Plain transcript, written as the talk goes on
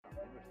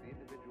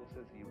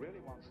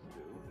wants to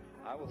do,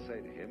 I will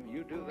say to him,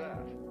 you do that.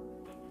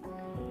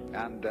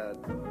 And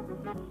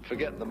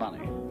forget the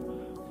money.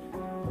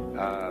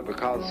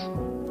 Because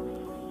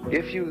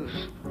if you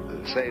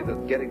say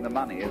that getting the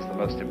money is the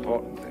most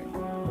important thing,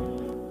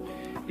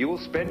 you will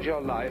spend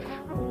your life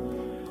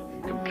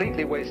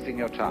completely wasting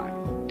your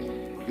time.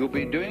 You'll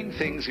be doing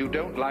things you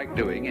don't like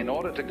doing in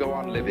order to go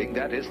on living,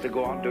 that is, to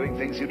go on doing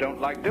things you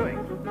don't like doing,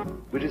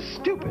 which is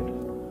stupid.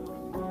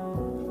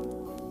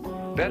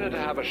 Better to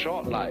have a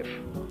short life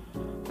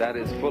that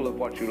is full of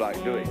what you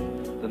like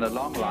doing than a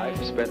long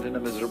life spent in a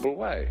miserable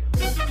way.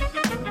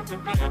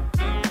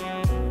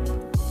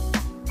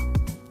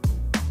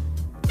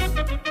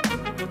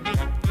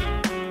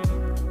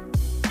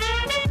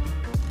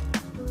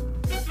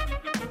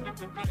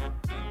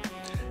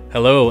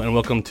 Hello and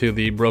welcome to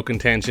the Broken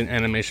Tangent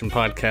Animation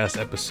Podcast,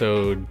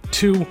 Episode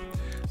 2.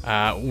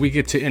 We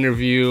get to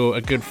interview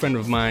a good friend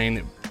of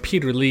mine,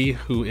 Peter Lee,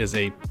 who is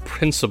a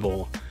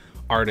principal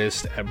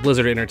artist at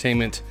Blizzard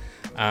Entertainment.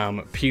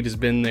 Pete has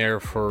been there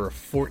for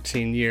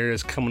 14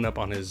 years, coming up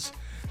on his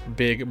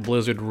big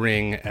Blizzard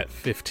ring at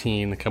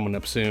 15, coming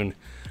up soon.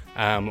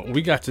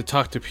 We got to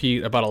talk to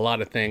Pete about a lot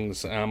of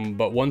things,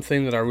 but one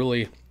thing that I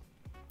really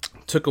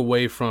took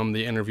away from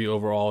the interview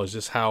overall is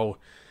just how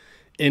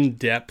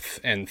in-depth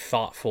and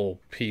thoughtful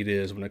Pete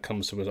is when it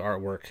comes to his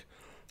artwork.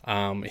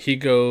 He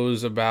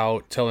goes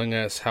about telling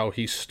us how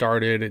he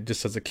started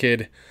just as a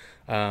kid,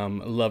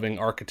 loving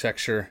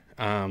architecture,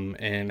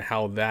 and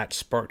how that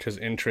sparked his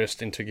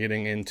interest into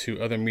getting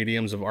into other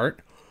mediums of art.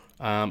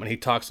 And he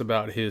talks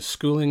about his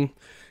schooling.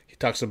 He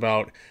talks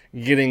about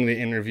getting the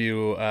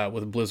interview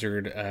with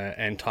Blizzard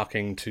and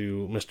talking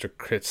to Mr.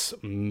 Chris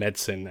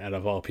Metzen, out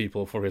of all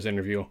people, for his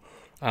interview.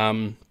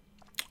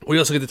 We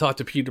also get to talk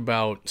to Pete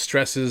about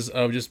stresses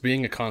of just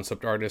being a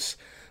concept artist,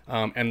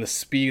 and the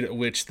speed at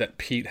which that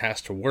Pete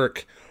has to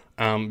work.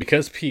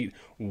 Because Pete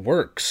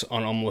works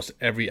on almost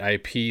every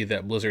IP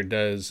that Blizzard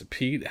does,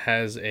 Pete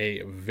has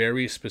a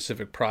very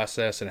specific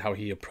process in how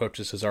he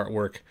approaches his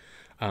artwork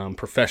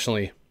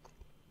professionally.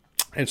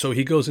 And so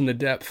he goes into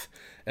depth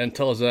and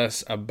tells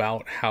us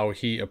about how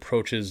he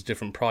approaches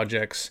different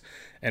projects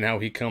and how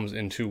he comes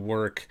into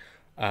work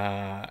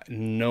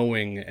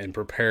knowing and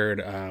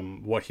prepared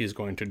what he's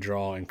going to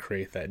draw and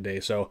create that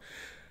day. So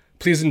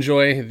please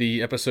enjoy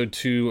the episode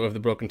 2 of the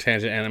Broken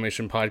Tangent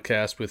Animation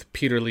Podcast with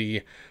Peter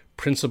Lee,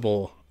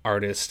 principal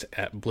artist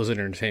at Blizzard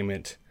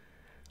Entertainment.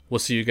 We'll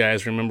see you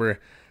guys. Remember,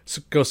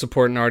 go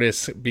support an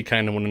artist, be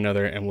kind to one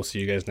another, and we'll see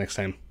you guys next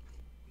time.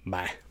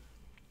 Bye.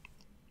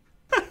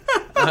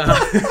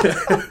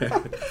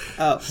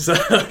 So,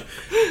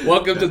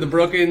 welcome to the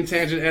Broken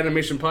Tangent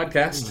Animation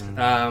Podcast.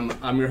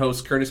 I'm your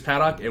host, Curtis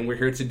Paddock, and we're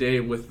here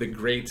today with the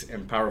great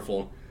and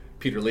powerful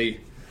Peter Lee.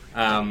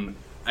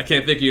 I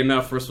can't thank you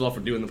enough, first of all, for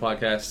doing the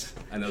podcast.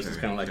 I know this is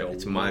kind of like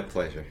It's my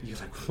pleasure. You're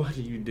like, what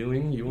are you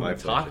doing? You want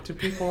to talk to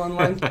people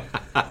online? So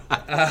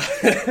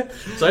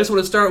I just want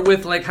to start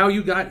with like how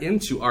you got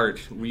into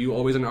art. Were you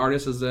always an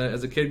artist as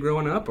a kid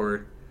growing up,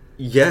 or?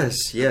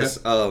 Yes.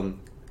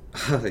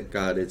 Okay.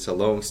 God, it's a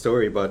long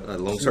story, but a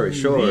long story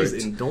short,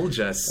 please indulge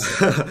us.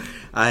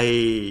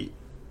 I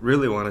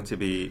really wanted to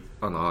be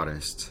an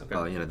artist.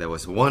 Okay. That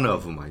was one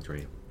of my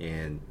dreams,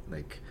 and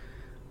like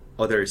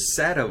other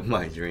set of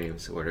my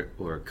dreams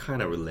were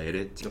kind of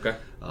related. Okay.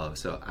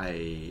 So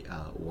I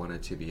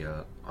wanted to be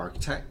an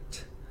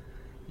architect,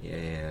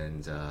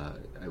 and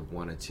I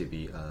wanted to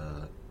be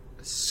a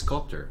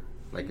sculptor,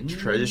 like a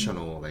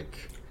traditional,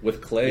 like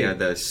with clay. Yeah,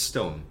 the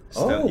stone.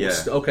 Oh, yeah.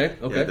 Okay.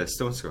 Yeah, the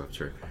stone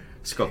sculptor.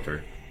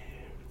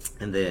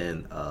 And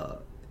then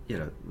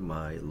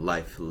my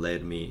life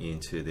led me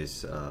into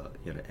this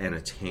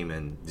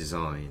entertainment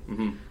design.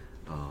 Mm-hmm.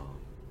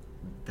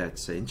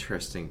 That's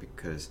interesting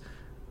because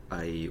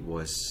I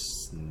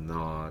was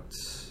not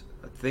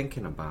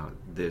thinking about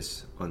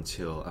this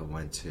until I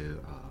went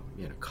to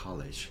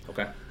college.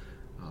 Okay.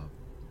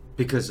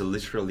 Because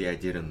literally I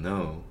didn't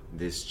know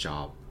this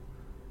job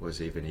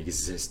was even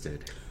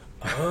existed.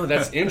 Oh,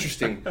 that's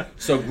interesting.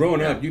 So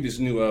growing up, you just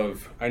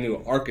I knew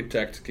an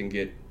architect can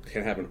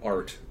have an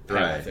art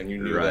path, right, and you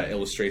knew that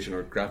illustration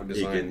or graphic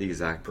design.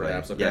 Exactly.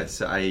 Perhaps. Okay.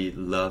 Yes, I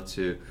love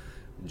to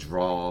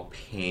draw,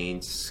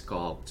 paint,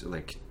 sculpt,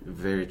 like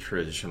very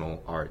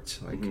traditional art.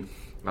 Like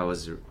I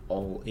was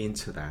all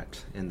into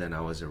that, and then I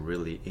was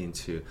really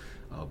into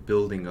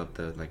building up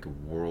the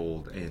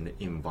world and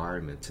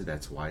environment.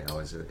 That's why I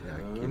was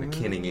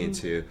keening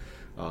into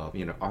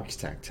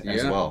architect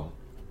as well.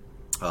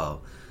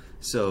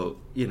 So,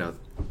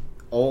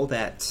 all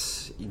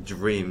that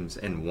dreams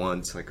and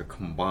wants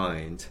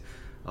combined,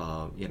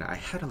 I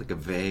had a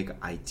vague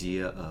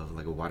idea of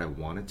what I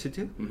wanted to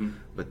do,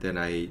 but then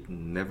I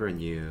never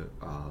knew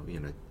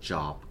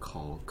job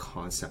called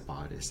concept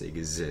artist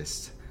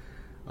exists,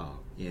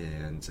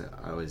 and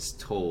I was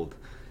told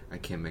I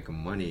can make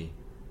money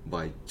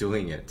by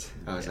doing it.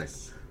 I was like,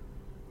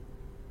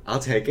 I'll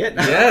take it.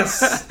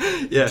 Yes.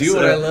 Yes. Do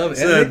what I love.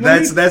 So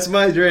that's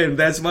my dream.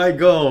 That's my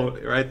goal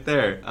right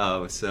there.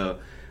 So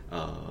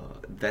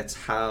that's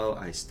how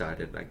I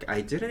started. I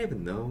didn't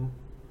even know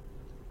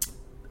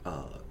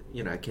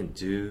I can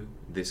do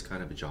this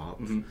kind of a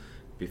job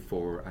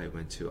before I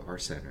went to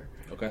art center.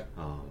 Okay.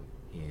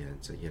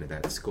 And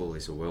that school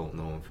is well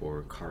known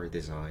for car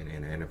design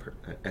and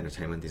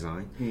entertainment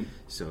design.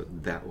 So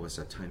that was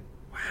a time,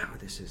 wow,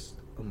 this is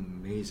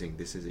amazing.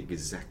 This is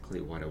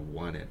exactly what I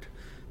wanted,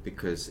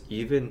 because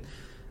even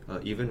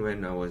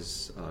when I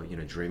was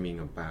dreaming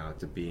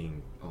about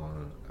being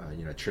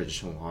a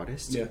traditional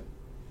artist,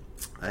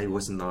 I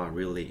was not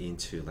really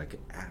into like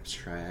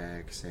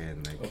abstracts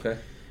and like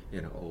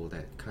all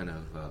that kind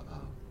of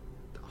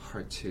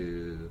hard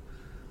to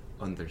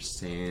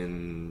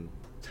understand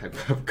type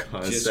of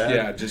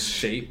concept. Just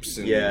shapes.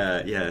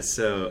 And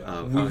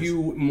So were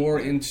you more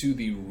into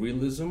the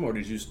realism, or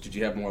did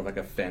you have more of like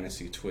a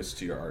fantasy twist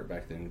to your art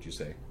back then? Would you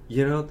say?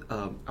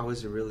 I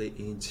was really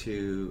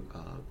into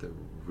the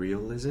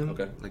realism.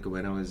 Okay. Like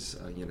when I was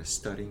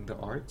studying the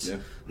arts, Yeah.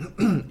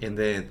 and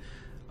then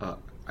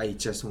I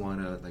just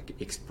want to like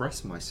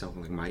express myself,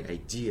 like my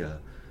idea,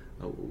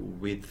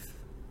 with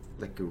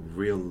like a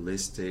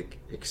realistic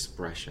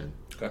expression.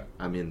 Okay.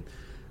 I mean,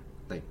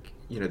 like.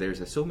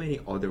 There's so many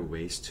other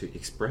ways to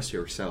express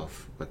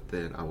yourself, but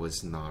then I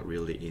was not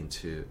really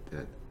into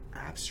the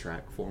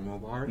abstract form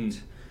of art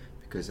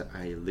because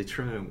I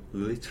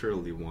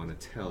literally want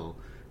to tell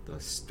the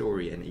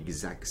story and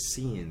exact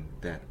scene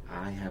that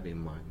I have in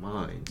my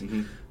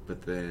mind.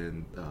 But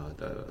then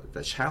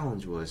the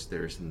challenge was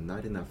there's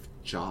not enough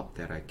job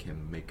that I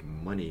can make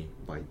money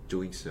by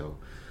doing so.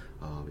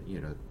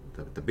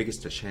 The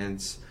biggest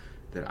chance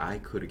that I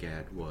could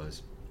get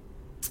was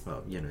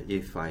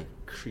if I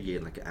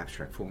create like an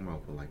abstract form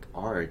of like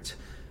art,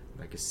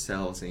 like it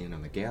sells in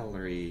on the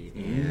gallery,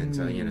 and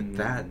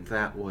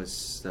that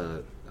was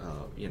the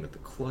the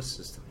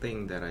closest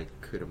thing that I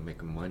could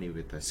make money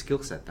with the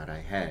skill set that I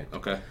had.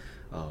 Okay.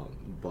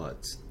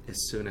 But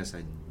as soon as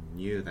I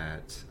knew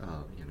that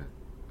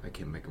I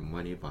can make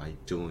money by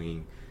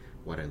doing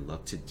what I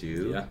love to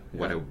do,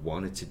 what I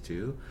wanted to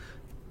do,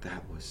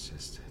 that was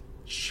just a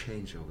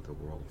change over the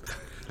world.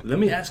 Let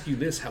me ask you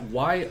this: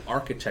 why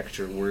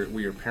architecture? Were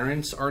your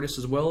parents artists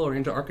as well, or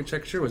into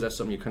architecture? Was that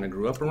something you kind of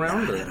grew up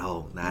around? Not at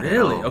all. Not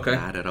really? At all. Okay.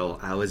 Not at all.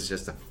 I was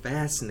just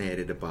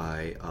fascinated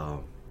by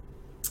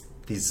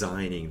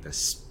designing the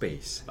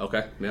space.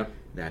 Okay. Yeah.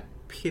 That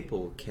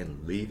people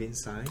can live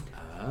inside.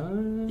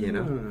 Oh.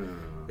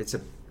 It's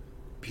a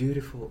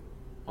beautiful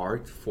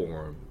art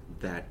form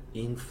that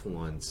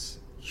influence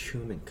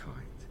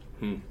humankind.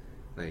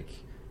 Like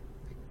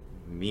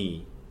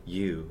me,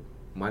 you,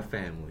 my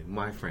family,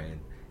 my friend,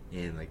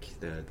 and like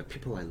the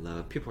people I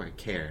love, people I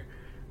care.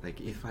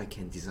 Like if I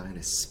can design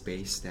a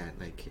space that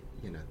like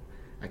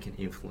I can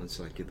influence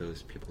like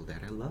those people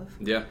that I love,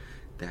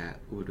 that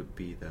would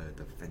be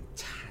the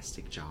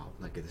fantastic job.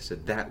 Like so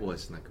that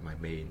was like my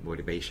main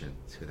motivation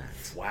to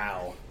that.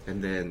 Wow.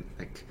 And then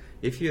like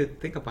if you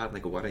think about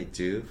like what I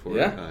do for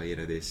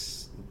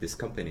this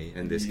company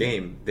and this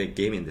the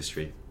game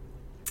industry,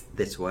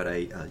 that's what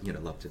I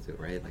love to do,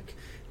 right? Like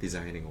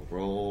designing a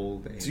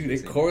world. Dude,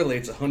 it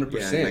correlates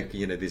 100%. Yeah,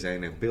 like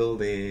designing a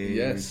building.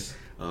 Yes.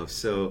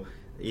 So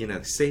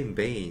same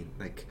vein,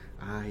 like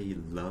I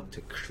love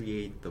to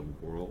create the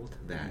world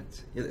that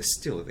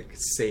still like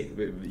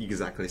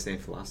exactly the same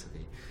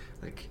philosophy.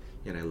 Like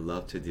I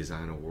love to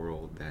design a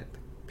world that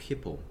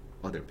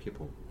other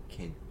people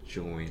can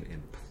join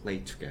and play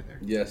together.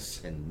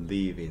 Yes. And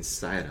live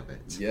inside of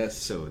it. Yes.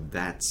 So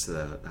that's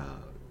the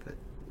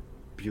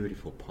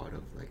beautiful part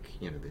of like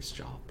this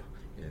job,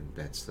 and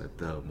that's the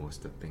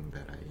thing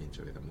that I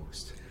enjoy the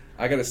most.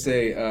 I gotta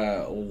say,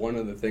 one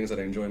of the things that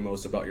I enjoy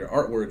most about your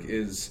artwork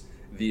is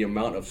the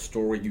amount of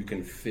story you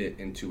can fit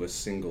into a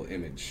single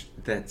image.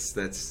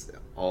 That's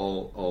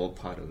all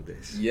part of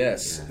this.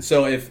 Yes. Yeah.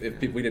 So if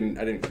people, I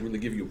didn't really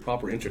give you a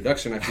proper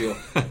introduction. I feel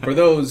for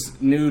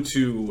those new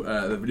to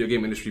the video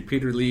game industry,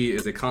 Peter Lee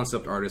is a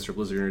concept artist for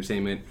Blizzard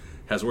Entertainment.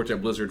 Has worked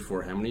at Blizzard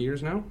for how many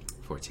years now?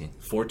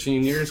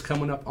 14 years,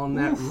 coming up on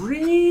that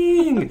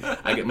ring.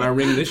 I get my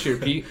ring this year,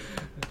 Pete.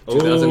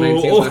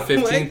 2019 is my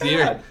 15th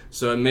year.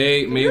 So in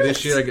May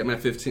this year, I get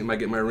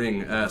my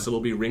ring. So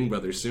we'll be ring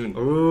brothers soon.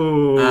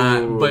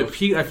 But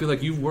Pete, I feel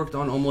like you've worked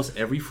on almost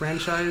every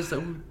franchise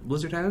that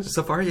Blizzard has.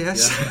 So far,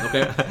 yes. Yeah,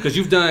 okay. Because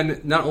you've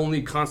done not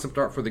only concept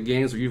art for the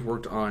games, but you've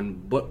worked on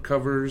book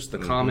covers, the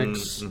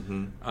comics.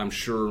 I'm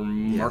sure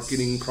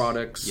marketing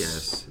products.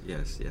 Yes.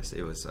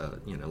 It was a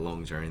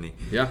long journey.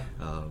 Yeah.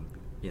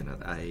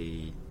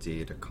 I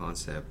did a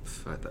concept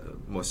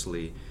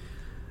mostly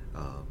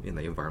in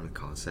the environment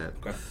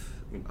concept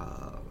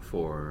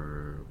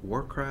for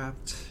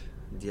Warcraft,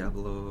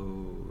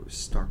 Diablo,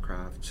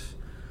 StarCraft,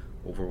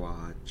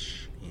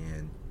 Overwatch,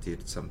 and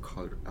did some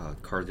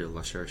card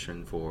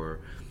illustration for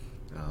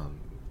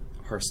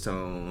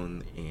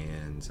Hearthstone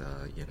and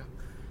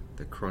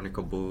the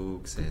Chronicle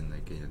books and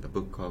the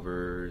book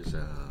covers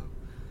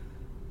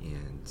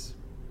and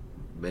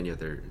many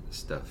other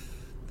stuff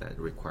that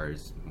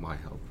requires my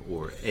help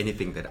or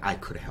anything that I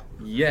could help.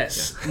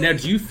 Yes. Yeah. Now,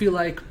 do you feel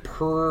like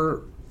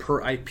per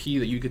per IP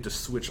that you get to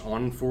switch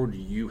on and for? Do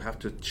you have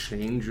to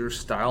change your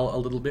style a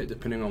little bit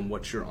depending on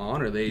what you're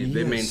on? Or they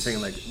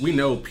maintain, like, we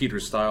know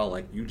Peter's style,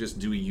 like, you just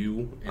do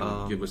you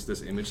and give us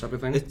this image type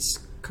of thing? It's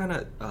kind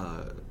of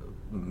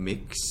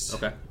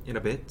mixed in a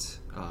bit.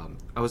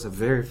 I was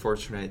very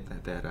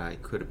fortunate that I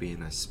could be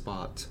in a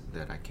spot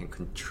that I can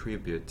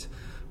contribute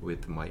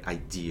with my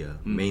idea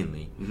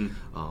mainly,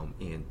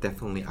 and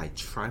definitely I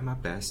try my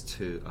best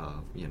to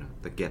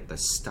to get the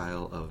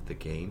style of the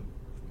game,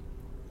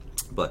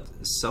 but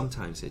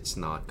sometimes it's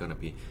not gonna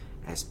be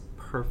as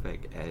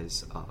perfect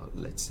as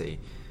let's say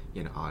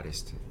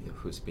artist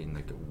who's been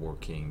like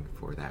working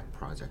for that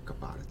project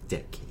about a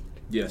decade.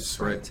 Yes,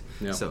 right.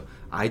 Yeah. So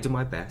I do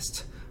my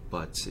best,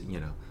 but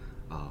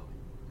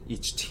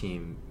each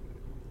team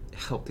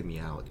helped me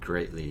out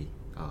greatly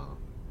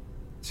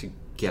to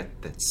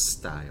get that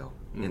style.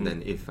 And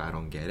then if I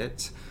don't get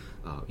it,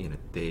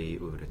 they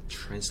would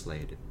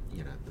translate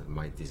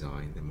my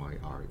design and my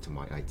art,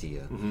 my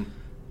idea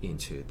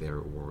into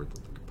their world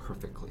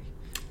perfectly.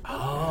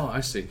 Oh, I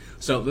see.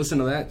 So listen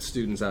to that,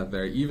 students out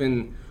there.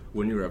 Even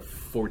when you're a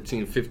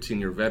 14,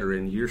 15-year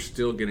veteran, you're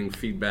still getting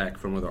feedback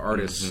from other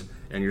artists,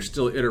 and you're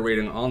still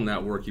iterating on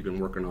that work you've been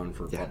working on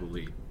for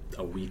probably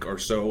a week or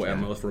so at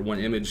most for one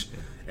image.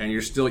 And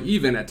you're still,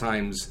 even at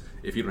times,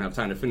 if you don't have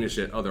time to finish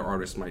it, other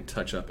artists might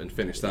touch up and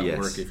finish that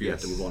work if you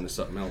have to move on to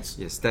something else.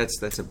 Yes,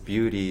 that's a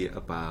beauty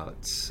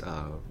about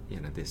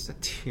this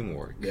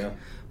teamwork. Yeah.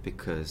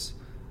 Because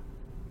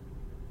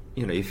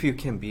if you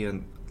can be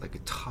a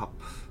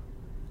top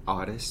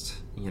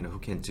artist, who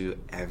can do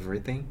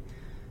everything,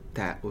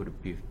 that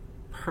would be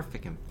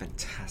perfect and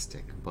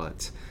fantastic.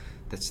 But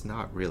that's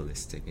not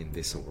realistic in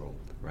this world,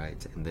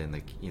 right? And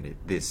then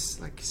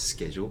this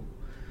schedule,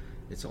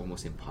 it's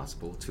almost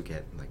impossible to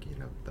get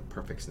the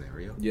perfect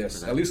scenario.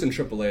 Yes, at least in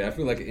AAA. I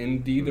feel like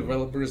indie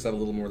developers have a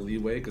little more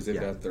leeway because they've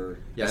got their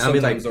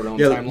sometimes their own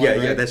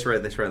timeline. Yeah, that's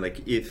right.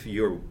 Like if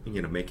you're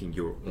making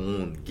your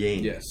own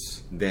game,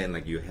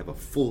 then you have a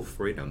full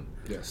freedom.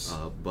 Yes,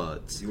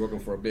 but you're working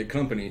for a big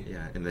company.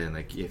 Yeah, and then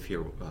if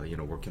you're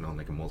working on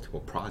a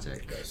multiple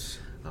projects,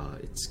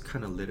 it's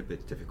kind of a little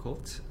bit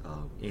difficult.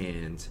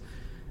 And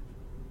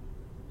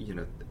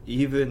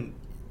even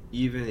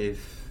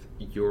if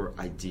your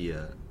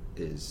idea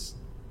is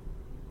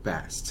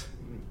best,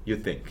 you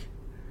think,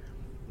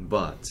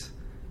 but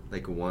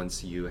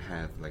once you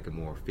have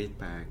more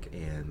feedback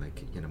and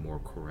more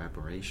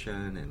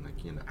collaboration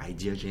and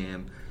idea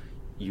jam,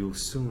 you'll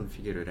soon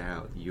figure it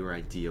out your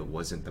idea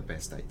wasn't the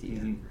best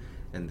idea.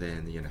 And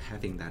then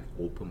having that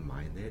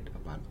open-minded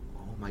about,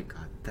 oh my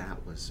god,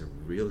 that was a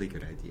really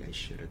good idea, I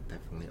should have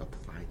definitely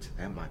applied to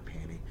that my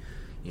painting.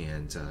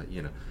 And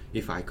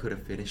if I could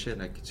have finished it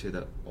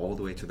all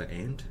the way to the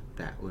end,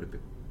 that would have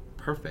been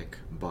perfect.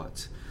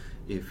 But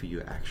if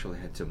you actually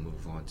had to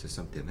move on to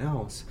something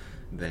else,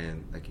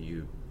 then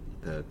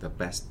the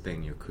best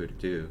thing you could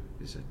do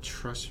is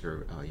trust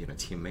your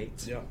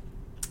teammates. Yeah.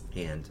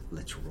 And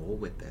let's roll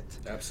with it.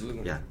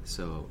 Absolutely. Yeah.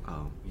 So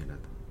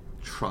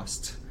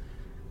trust,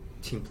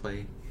 team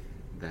play.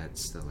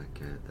 That's the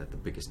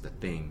biggest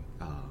thing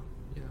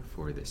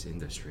for this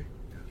industry.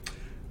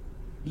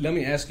 Let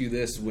me ask you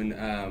this: when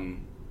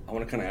I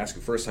want to kind of ask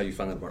you first how you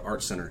found out about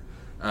Art Center,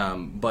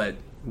 but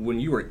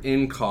when you were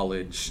in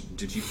college,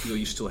 did you feel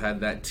you still had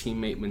that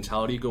teammate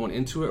mentality going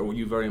into it, or were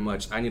you very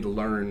much, I need to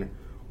learn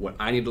what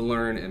I need to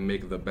learn and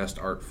make the best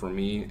art for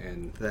me,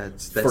 and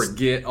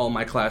forget all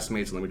my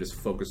classmates and let me just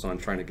focus on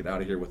trying to get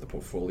out of here with a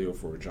portfolio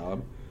for a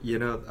job?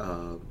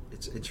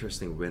 It's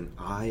interesting. When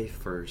I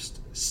first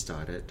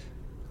started,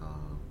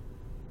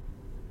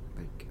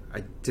 I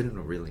didn't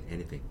know really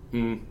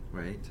anything,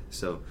 right?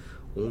 So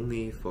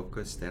only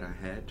focus that I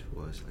had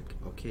was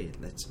okay,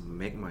 let's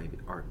make my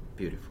art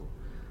beautiful.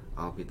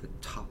 I'll be the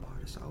top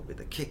artist. I'll be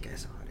the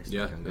kick-ass artist.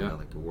 I'm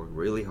gonna work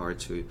really hard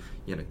to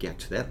get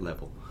to that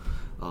level.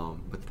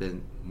 But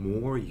then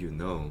more you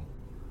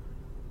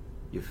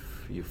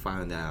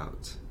find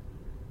out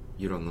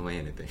you don't know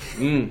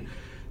anything.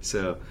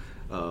 So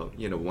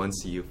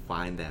once you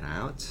find that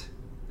out,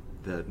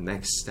 the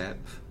next step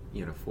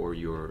for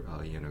your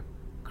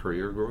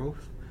career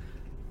growth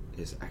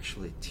is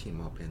actually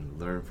team up and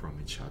learn from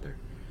each other,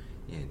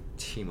 and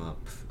team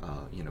up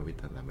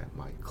with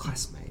my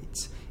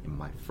classmates and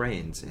my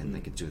friends,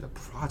 and do the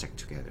project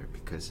together,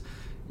 because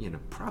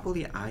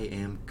probably I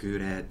am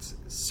good at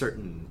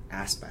certain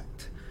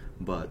aspect,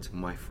 but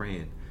my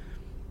friend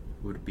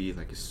would be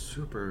a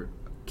super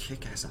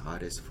kick-ass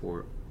artist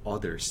for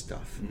other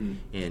stuff.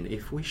 And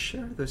if we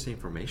share this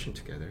information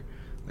together,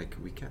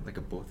 we get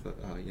both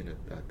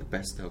the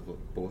best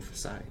of both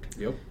sides.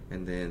 Yep.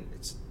 And then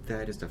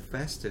that is the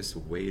fastest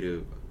way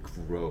to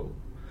grow,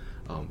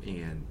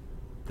 and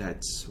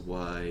that's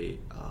why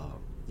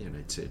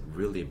it's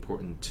really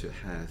important to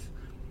have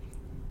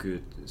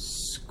good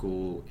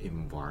school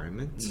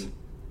environment.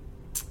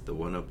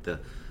 One of the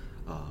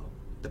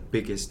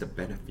biggest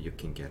benefit you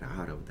can get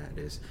out of that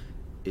is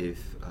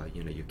if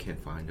you can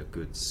find a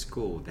good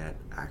school that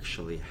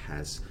actually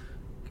has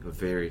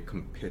very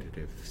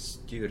competitive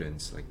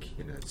students, like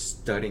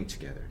studying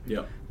together.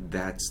 Yeah,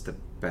 that's the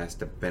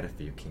benefit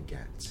you can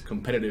get.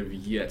 Competitive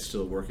yet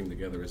still working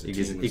together as a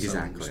team in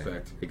some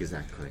respect.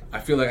 Exactly. I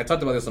feel like I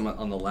talked about this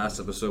on the last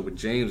episode with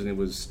James, and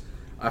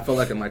I felt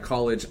like in my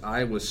college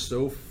I was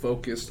so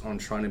focused on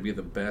trying to be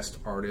the best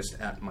artist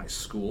at my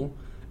school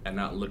and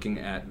not looking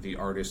at the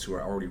artists who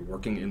are already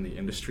working in the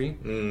industry.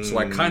 So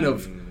I kind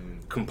of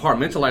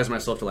compartmentalized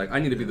myself to like, I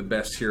need to be the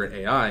best here at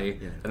AI,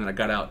 and then I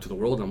got out to the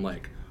world and I'm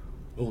like,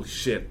 holy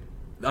shit,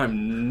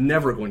 I'm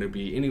never going to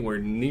be anywhere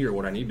near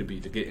what I need to be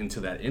to get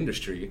into that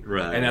industry.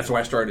 Right. And that's why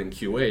I started in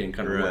QA and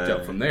kind of worked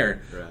out from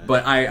there. Right.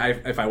 But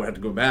if I would have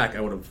to go back, I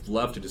would have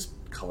loved to just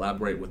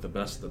collaborate with the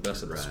best of the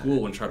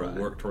school and try to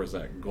work towards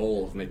that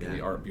goal of making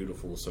the art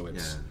beautiful so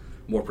it's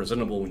more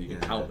presentable when you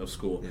get out of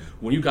school.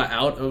 When you got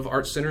out of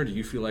Art Center, do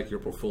you feel like your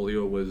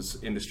portfolio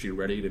was industry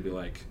ready to be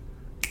like,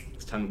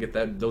 it's time to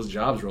get those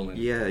jobs rolling?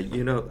 Yeah,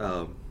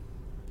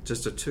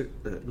 just to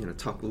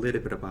talk a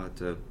little bit about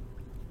the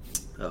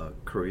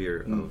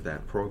career of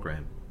that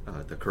program,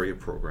 the career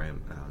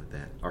program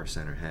that Art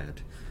Center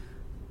had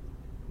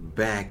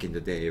back in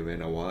the day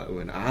when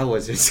I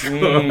was in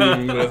school.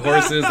 With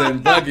horses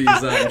and buggies,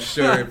 I'm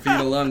sure, feet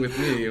along with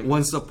me.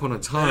 Once upon a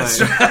time.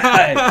 That's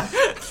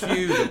right.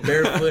 Cue the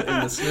barefoot in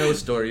the snow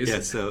stories.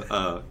 Yeah,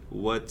 so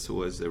what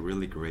was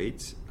really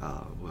great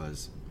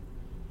was,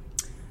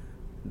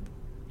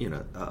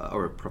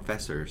 our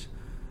professors,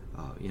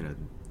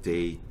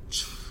 they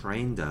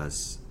trained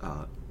us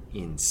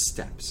in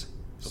steps.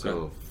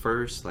 So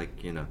first,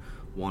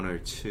 1 or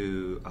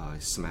 2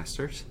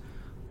 semesters,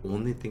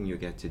 only thing you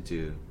get to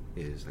do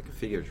is like a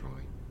figure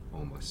drawing,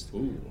 almost.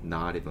 Ooh.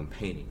 Not even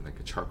painting, like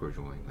a charcoal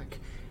drawing, like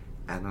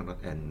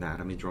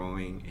anatomy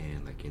drawing,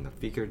 and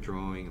figure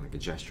drawing, like a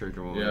gesture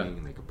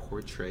drawing, like a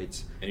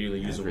portraits. And you're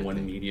using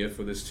one media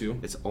for this too?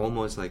 It's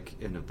almost like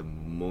the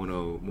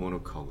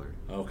monocolor.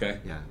 Okay.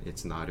 Yeah,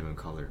 it's not even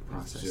color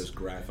process. It's just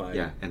graphite.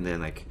 Yeah, and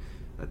then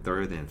a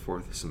 3rd and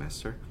 4th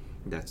semester,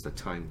 that's the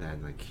time that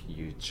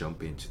you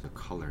jump into the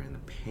color and the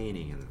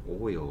painting and the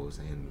oils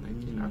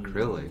and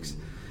acrylics.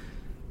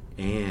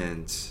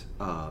 And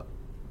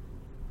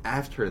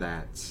after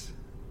that,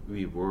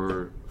 we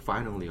were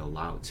finally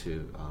allowed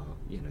to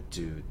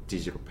do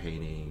digital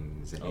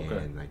paintings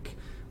and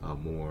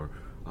more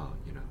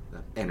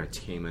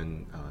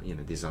entertainment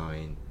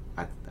design.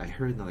 I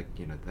heard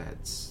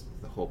that's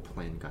the whole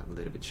plan got a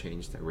little bit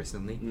changed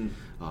recently,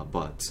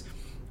 but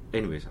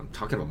anyways, I'm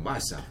talking about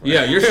myself. Right?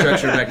 Yeah, your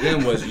structure back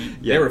then was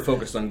they were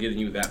focused on getting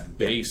you that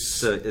base.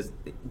 So it's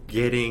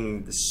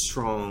getting the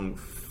strong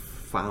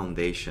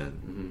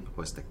foundation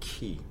was the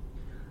key,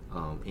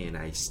 and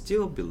I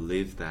still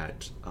believe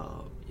that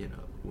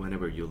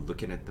whenever you're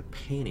looking at the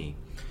painting,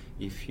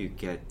 if you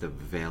get the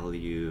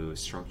value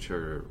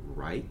structure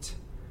right,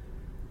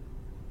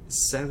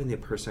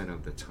 70%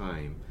 of the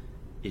time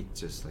it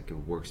just it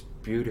works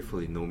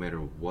beautifully no matter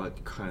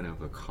what kind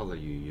of a color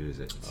you use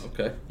it.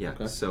 Okay. Yeah.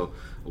 Okay. So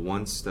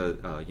once the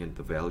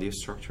the value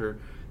structure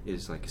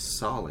is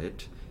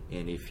solid,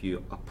 and if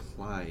you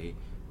apply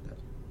the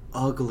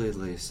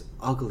ugliest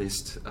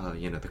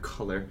the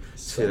color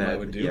to that,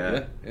 would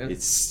do.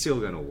 it's still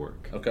gonna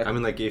work. Okay. I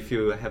mean, if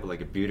you have a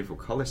beautiful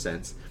color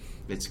sense,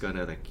 it's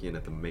gonna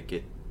to make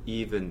it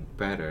even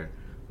better.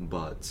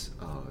 But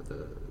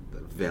the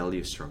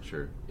value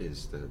structure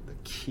is the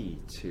key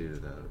to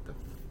the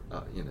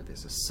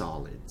there's a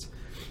solid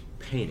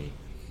painting,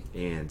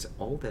 and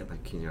all that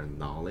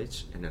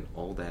knowledge, and then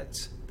all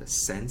that the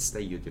sense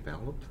that you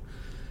develop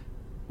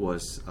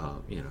was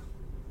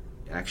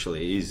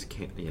actually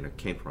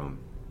came from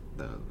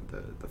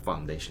the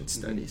foundation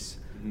studies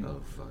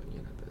of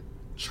the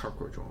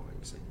charcoal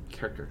drawings and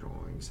character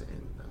drawings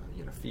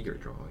and figure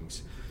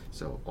drawings.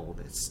 So all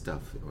that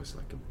stuff, it was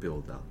a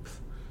build up,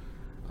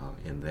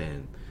 and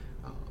then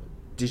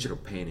digital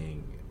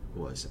painting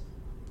was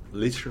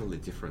literally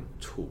different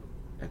tool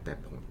at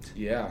that point.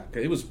 Yeah,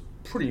 it was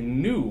pretty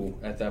new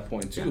at that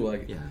point too.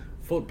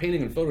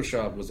 Painting in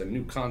Photoshop was a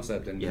new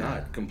concept and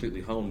not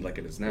completely honed like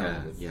it is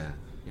now. Yeah.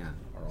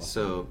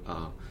 So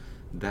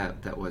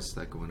that was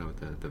one of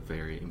the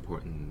very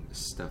important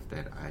stuff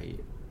that I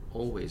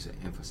always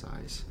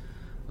emphasize.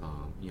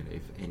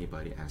 If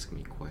anybody asks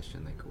me a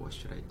question what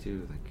should I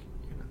do,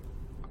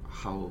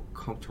 how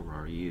comfortable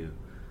are you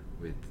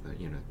with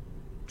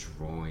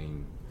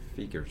drawing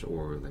figures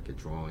or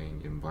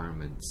drawing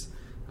environments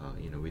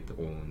with the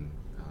own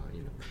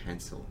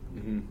pencil,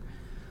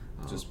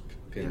 just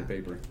pen and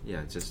paper.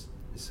 Just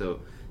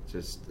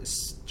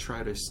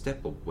try to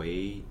step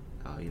away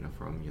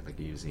from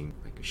using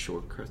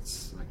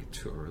shortcuts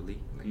too early,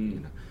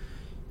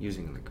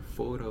 using a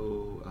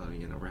photo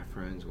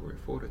reference or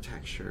photo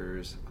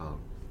textures.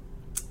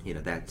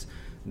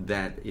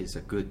 That is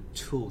a good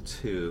tool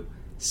to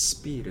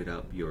speed it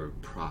up your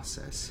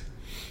process,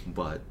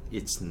 but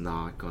it's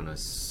not gonna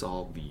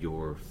solve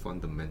your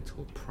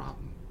fundamental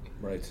problem.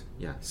 Right.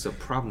 Yeah. So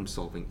problem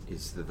solving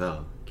is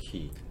the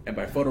key. And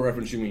by photo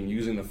reference, you mean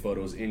using the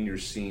photos in your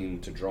scene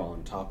to draw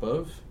on top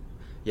of?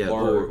 Yeah,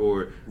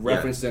 or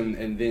reference them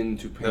and then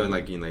to paint. No,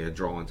 like a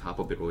draw on top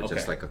of it, or Okay.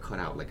 just like a cut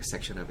out like a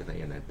section of it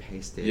and then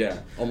paste it. Yeah,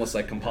 almost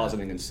like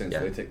compositing in a sense. Yeah.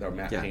 They take their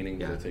matte painting,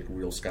 Yeah. they take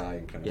real sky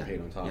and kind of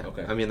paint on top. Yeah.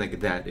 Okay. I mean, like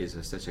that is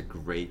such a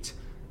great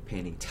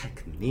painting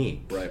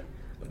technique, Right.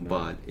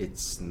 But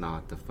it's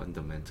not the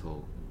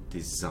fundamental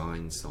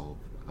design solving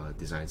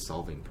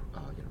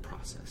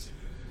process.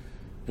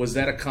 Was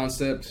that a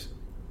concept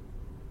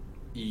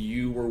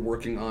you were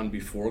working on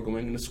before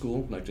going into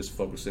school, like just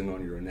focusing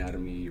on your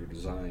anatomy, your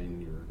design,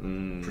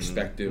 your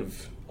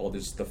perspective, all the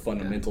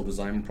fundamental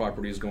design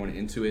properties going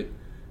into it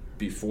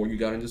before you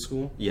got into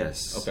school?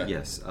 Yes. Okay.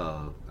 Yes.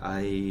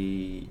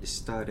 I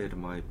started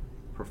my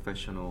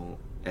professional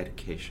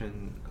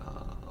education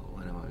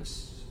when I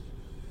was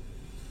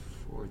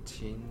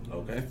 14,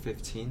 Okay.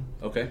 15.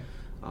 Okay.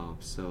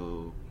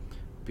 So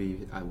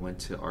I went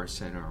to Art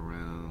Center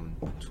around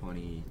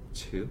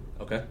 22.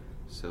 Okay.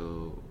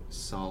 So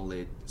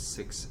solid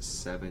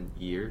 6-7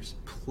 years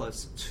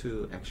plus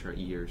 2 extra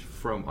years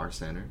from Art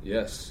Center.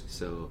 Yes.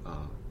 So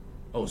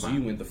So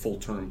you went the full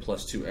term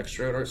plus 2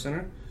 extra at Art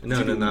Center? no.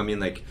 I mean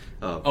like.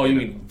 You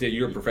mean that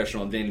you're a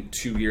professional and then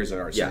 2 years at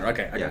Art Center?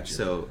 Okay, I got you.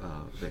 So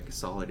like a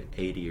solid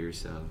 8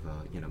 years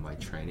of my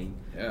training.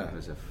 Yeah. I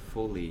was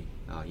fully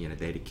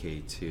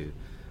dedicated to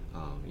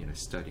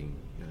studying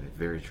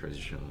very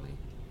traditionally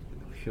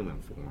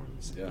human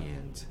forms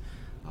and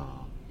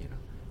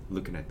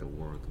looking at the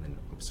world and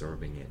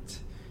observing it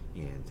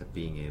and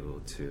being able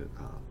to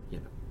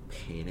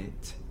paint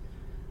it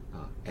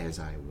as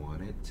I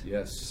wanted.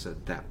 Yes. So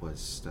that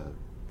was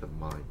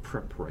my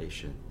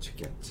preparation to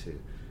get to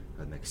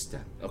the next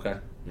step. Okay.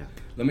 Yeah.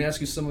 Let me ask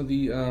you some of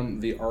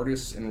the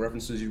artists and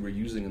references you were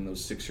using in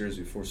those 6 years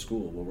before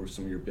school. What were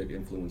some of your big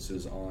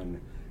influences on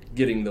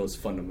getting those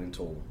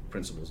fundamental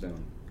principles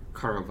down?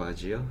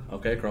 Caravaggio.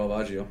 Okay,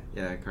 Caravaggio.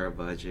 Yeah,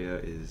 Caravaggio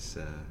is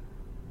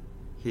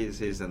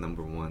he's the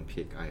number one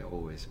pick I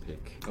always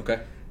pick.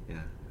 Okay.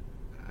 Yeah.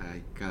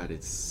 God,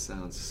 it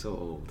sounds so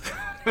old.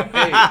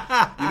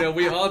 Hey,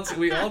 we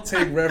all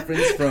take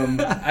reference from.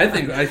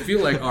 I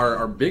feel like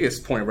our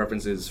biggest point of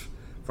reference is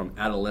from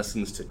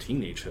adolescence to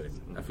teenagehood.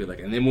 I feel like,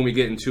 and then when we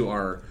get into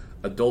our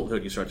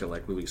adulthood, you start to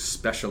like really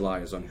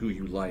specialize on who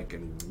you like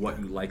and what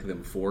you like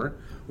them for.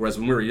 Whereas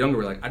when we were younger,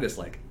 we're like, I just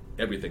like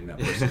everything that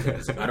person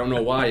does. I don't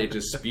know why, it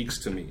just speaks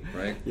to me,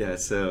 right? Yeah.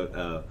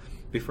 So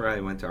before I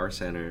went to Art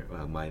Center,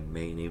 my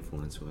main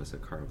influence was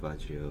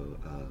Caravaggio,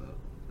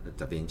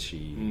 Da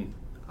Vinci.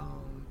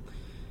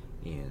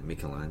 And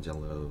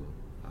Michelangelo,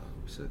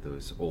 so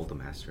those old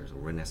masters, or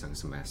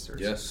Renaissance masters.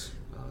 Yes.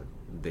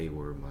 They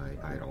were my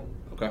idol.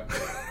 Okay.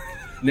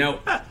 Now,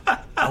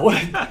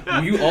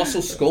 were you also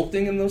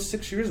sculpting in those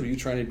 6 years? Were you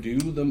trying to do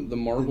the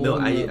marble? No,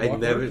 and the I rock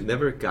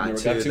never work? got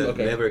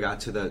Okay. got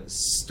to the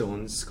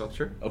stone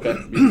sculpture. Okay,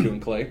 you were doing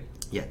clay?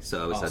 Yeah,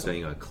 so I was Awesome.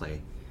 doing a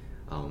clay.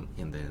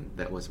 And then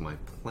that was my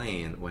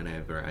plan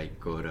whenever I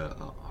go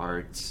to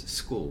art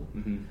school.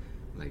 Mm-hmm.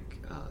 Like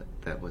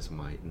that was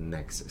my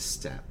next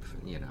step.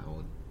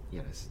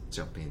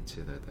 Jump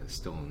into the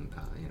stone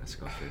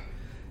sculpture.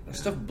 That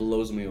stuff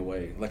blows me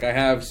away. Like I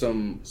have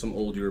some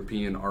old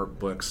European art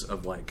books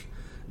of like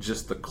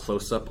just the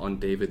close up on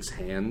David's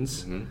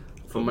hands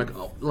from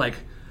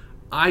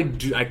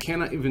I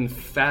cannot even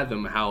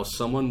fathom how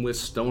someone with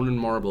stone and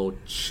marble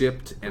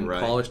chipped and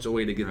polished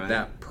away to get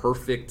that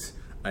perfect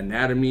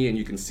anatomy, and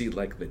you can see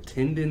like the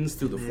tendons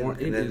through the form.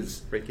 It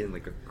is freaking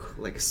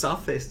like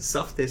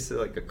softest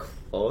like a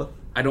cloth.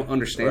 I don't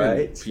understand.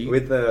 Right, Pete.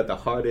 with the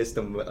hardest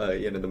the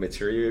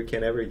material you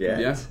can ever get.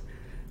 Yeah.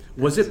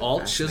 Was it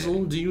all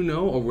chiseled, do you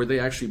know, or were they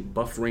actually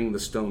buffering the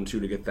stone too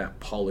to get that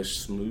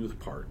polished, smooth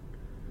part?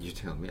 You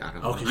tell me. I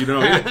don't know. Okay, you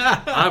don't know.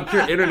 I'm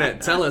curious.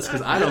 Internet, tell us,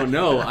 because I don't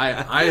know.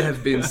 I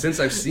have been,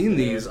 since I've seen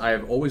these, I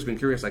have always been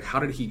curious, like, how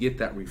did he get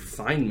that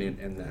refinement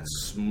and that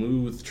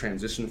smooth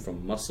transition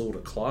from muscle to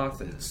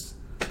cloth? And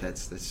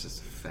that's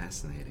just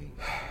fascinating.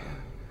 Yeah.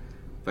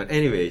 But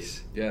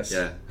anyways. Yes.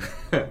 Yeah.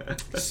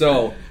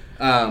 So,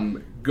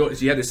 so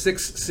you had the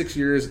six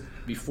years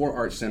before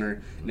Art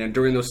Center. Now,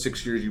 during those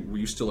 6 years, were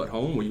you still at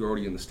home? Were you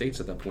already in the States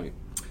at that point?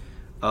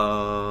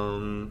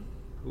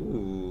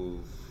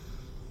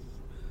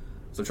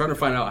 So I'm trying to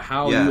find out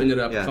how you ended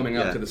up coming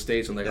out to the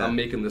States and I'm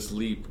making this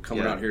leap,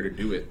 coming out here to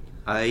do it.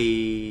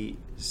 I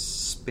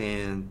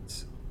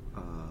spent.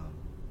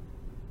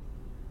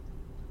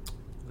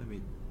 Let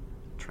me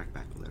track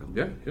back a little.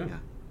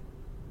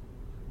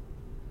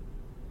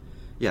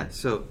 Yeah.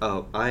 So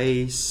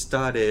I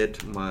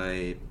started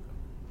my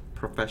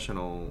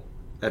professional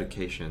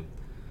education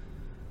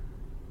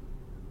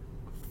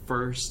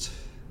first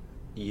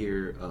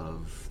year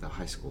of the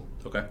high school.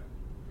 Okay.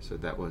 So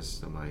that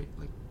was my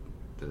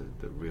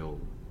the real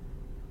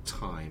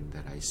time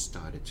that I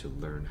started to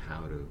learn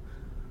how to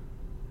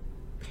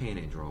paint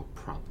and draw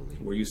properly.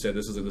 Where you said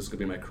this is going to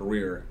be my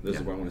career. This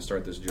is where I want to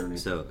start this journey.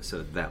 So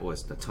that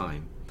was the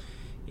time,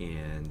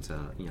 and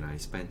I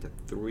spent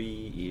 3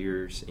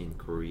 years in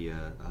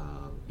Korea,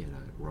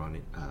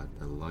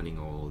 learning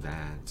all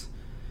that,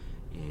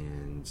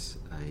 and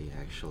I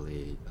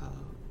actually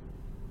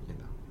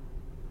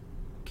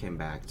came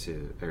back to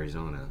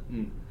Arizona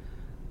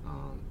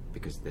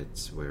because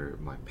that's where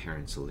my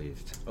parents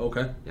lived.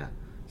 Okay. Yeah.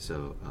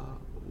 So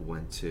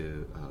went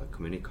to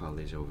community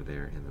college over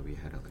there, and then we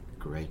had a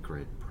great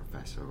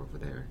professor over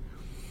there.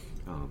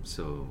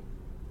 So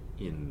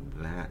in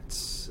that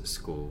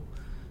school,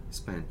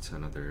 spent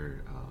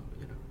another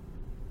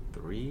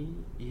 3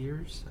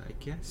 years, I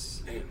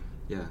guess. Damn.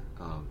 Yeah,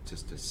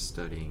 just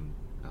studying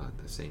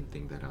the same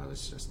thing that I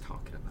was just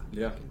talking about.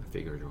 Yeah. Like, in the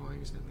figure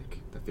drawings and like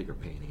the figure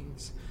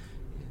paintings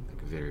and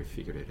like very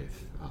figurative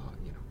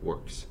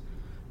works.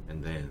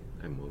 And then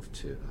I moved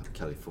to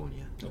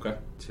California. Okay.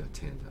 To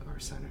attend the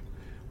art center.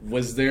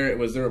 Was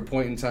there a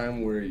point in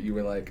time where you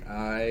were like,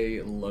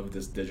 I love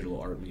this digital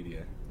art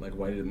media? Like,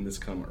 why didn't this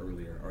come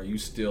earlier? Are you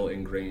still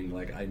ingrained,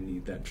 like, I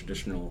need that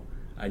traditional,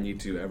 I need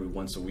to every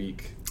once a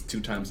week,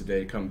 2 times a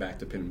day, come back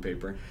to pen and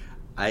paper?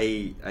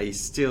 I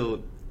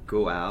still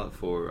go out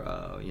for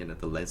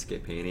the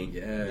landscape painting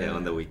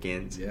on the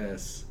weekends.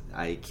 Yes.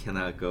 I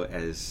cannot go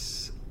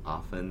as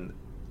often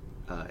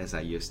as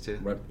I used to,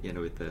 right.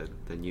 With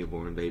the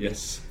newborn baby.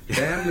 Yes.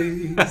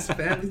 Family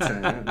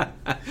time.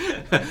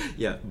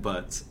 Yeah,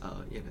 but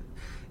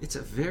it's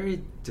a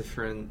very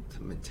different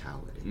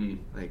mentality.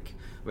 Like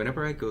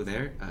whenever I go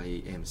there,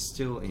 I am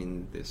still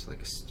in this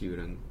like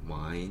student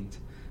mind,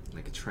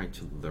 like trying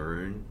to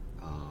learn,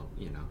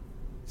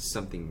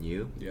 something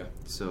new. Yeah.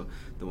 So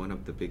one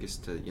of the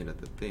biggest,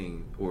 the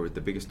thing or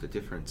the biggest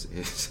difference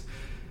is.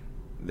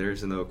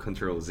 There's no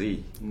Control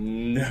Z.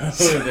 No,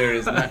 there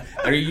is not.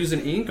 Are you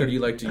using ink, or do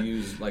you like to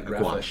use like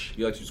gouache?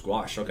 You like to use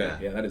gouache. Okay,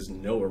 yeah, that is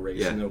no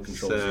erase, no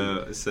Control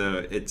Z.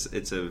 So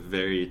it's a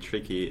very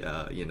tricky,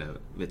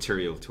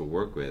 material to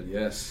work with.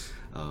 Yes.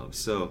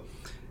 So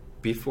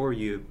before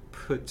you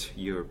put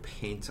your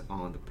paint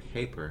on the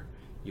paper,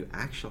 you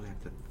actually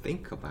have to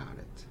think about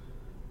it.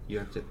 You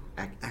have to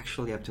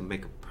actually have to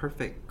make a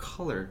perfect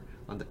color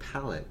on the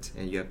palette,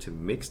 and you have to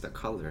mix the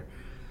color.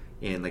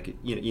 And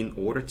in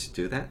order to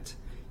do that,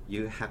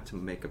 you have to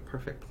make a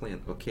perfect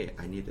plan. Okay,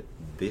 I need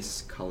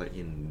this color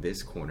in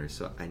this corner,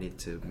 so I need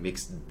to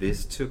mix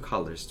these 2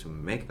 colors to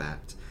make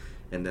that,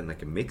 and then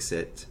mix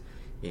it.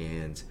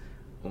 And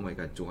oh my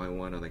God, do I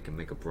want to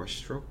make a brush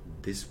stroke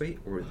this way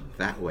or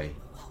that way?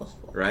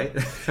 Right?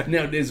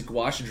 Now, does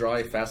gouache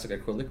dry fast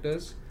like acrylic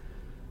does?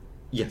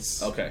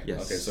 Yes. Okay.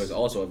 Yes. Okay, so it's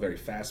also a very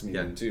fast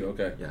medium too.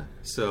 Okay. Yeah.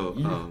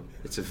 So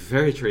it's a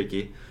very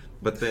tricky.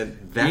 But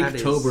then that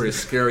Inktober is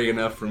scary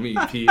enough for me,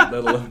 Pete, let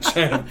alone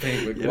trying to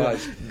paint with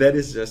gouache. That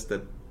is just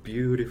a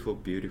beautiful,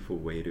 beautiful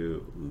way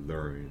to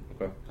learn.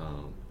 Okay.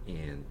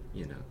 And,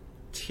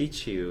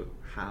 teach you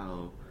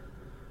how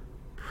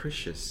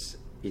precious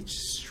each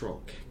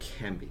stroke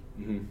can be.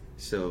 Mm-hmm.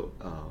 So,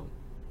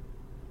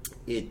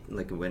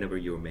 whenever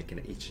you're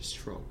making each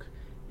stroke,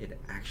 it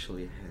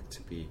actually had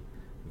to be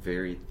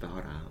very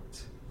thought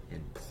out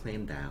and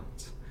planned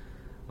out.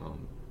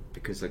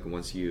 Because,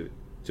 once you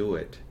do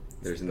it,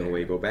 there's no way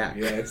to go back.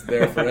 Yeah, it's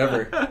there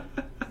forever.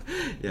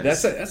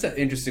 Yes. That's an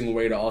interesting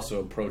way to also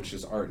approach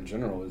this art in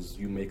general. Is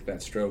you make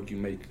that stroke, you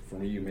make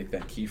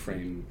that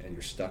keyframe, and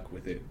you're stuck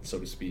with it, so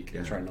to speak,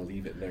 and trying to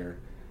leave it there.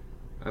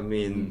 I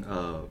mean,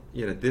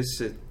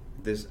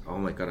 this. Oh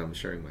my God, I'm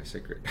sharing my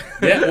secret.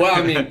 Yeah, well,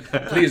 I mean,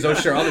 please don't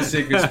share all the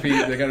secrets,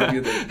 Pete. They gotta be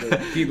the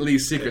Pete Lee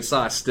secret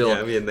sauce still. Yeah,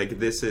 I mean,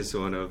 this is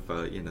one of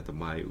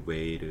my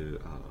way to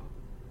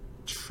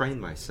train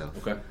myself.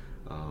 Okay.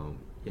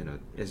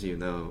 As you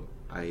know,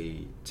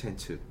 I tend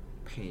to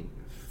paint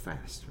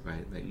fast,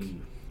 right?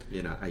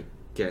 I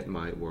get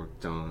my work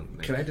done.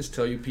 Can I just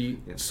tell you, Pete?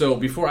 Yeah. So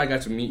before I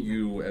got to meet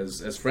you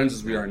as friends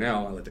as we are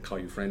now, I like to call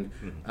you friend.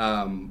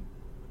 Mm-hmm.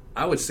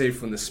 I would say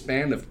from the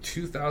span of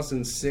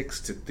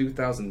 2006 to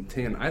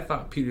 2010, I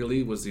thought Peter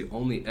Lee was the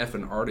only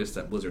effing artist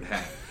that Blizzard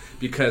had.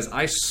 Because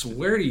I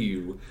swear to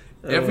you,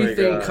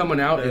 everything coming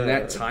out in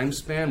that time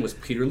span was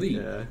Peter Lee.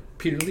 Yeah.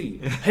 Peter Lee.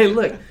 Hey,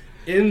 look.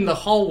 In the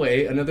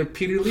hallway, another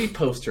Peter Lee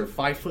poster,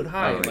 5 foot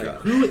high.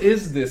 Who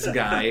is this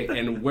guy,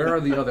 and where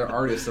are the other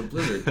artists of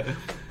Blizzard?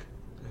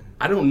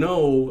 I don't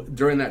know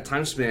during that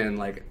time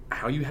span,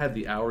 how you had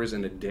the hours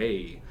in a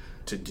day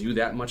to do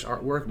that much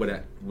artwork,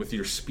 but with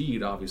your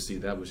speed, obviously,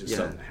 that was just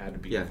something that had to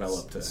be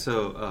developed.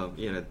 So,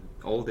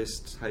 all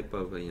this type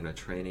of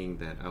training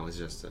that I was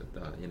just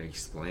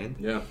explained,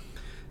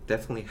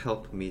 definitely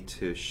helped me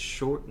to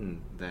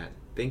shorten that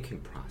thinking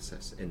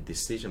process and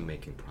decision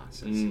making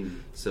process.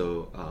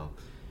 So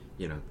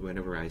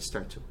whenever I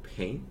start to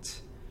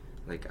paint,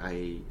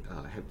 I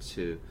have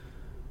to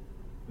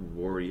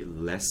worry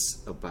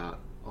less about,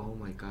 oh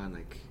my God,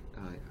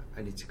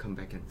 I need to come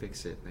back and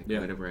fix it.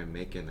 Whenever I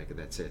make it,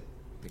 that's it.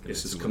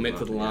 Just commit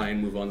to the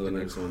line, move on to the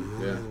next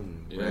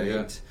one. Right.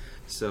 Yeah.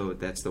 So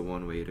that's the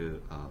one way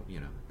to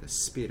to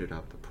speed it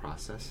up the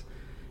process.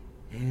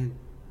 And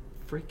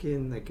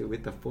freaking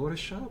with the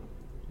Photoshop,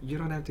 you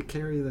don't have to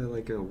carry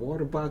the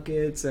water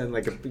buckets and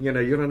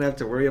you don't have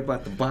to worry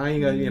about the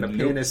buying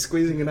paint and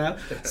squeezing it out.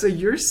 So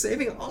you're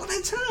saving all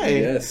that time.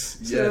 Yes.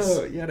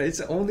 So it's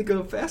only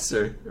go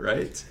faster,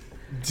 right?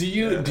 Do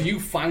you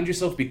find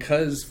yourself,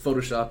 because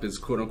Photoshop is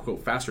quote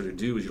unquote faster to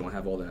do, as you don't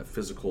have all that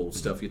physical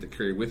stuff you have to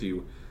carry with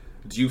you,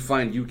 Do you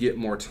find you get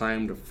more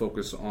time to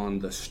focus on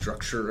the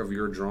structure of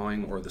your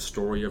drawing or the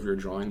story of your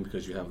drawing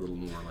because you have a little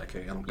more like,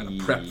 hey, I don't got to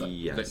prep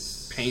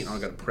the paint, I don't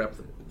got to prep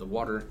the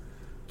water?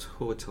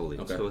 Totally.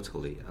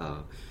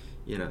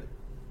 You know,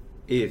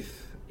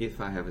 if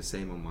I have the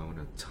same amount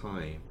of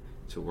time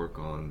to work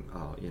on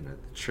you know,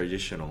 the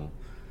traditional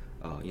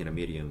you know,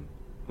 medium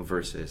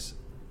versus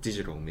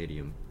digital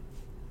medium,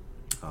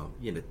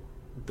 you know,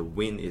 the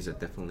win is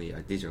definitely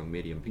a digital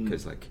medium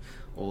because like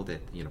all that,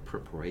 you know,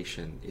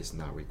 preparation is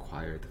not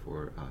required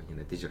for you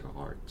know, digital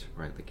art,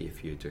 right? Like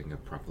if you're doing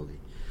it properly.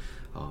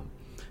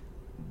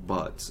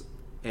 But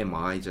am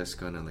I just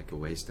gonna like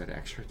waste that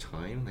extra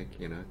time, like,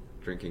 you know,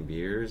 drinking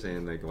beers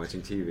and like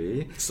watching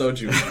TV?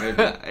 Soju,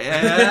 maybe.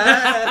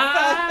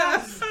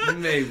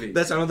 Maybe.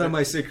 That's another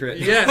my secret.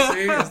 Yes,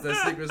 it's the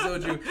secret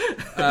soju.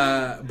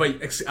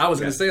 But I was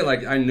gonna say,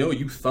 like, I know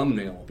you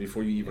thumbnail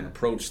before you even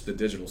approach the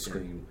digital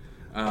screen.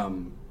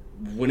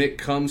 When it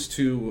comes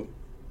to,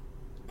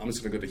 I'm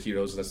just gonna go to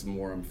Heroes. That's the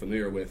more I'm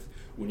familiar with.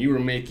 When you were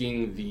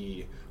making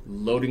the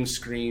loading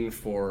screen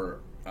for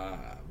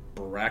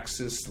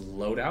Braxis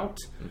Loadout.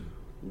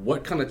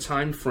 What kind of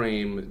time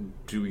frame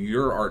do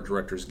your art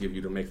directors give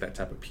you to make that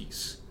type of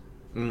piece?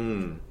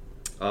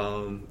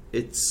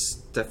 It's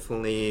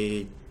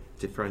definitely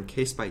different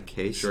case by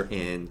case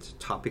and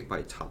topic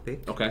by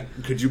topic. Okay.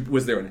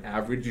 Was there an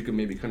average you could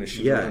maybe kind of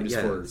shoot around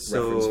just for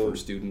reference for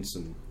students?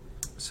 And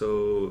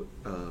so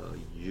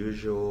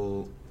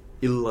usual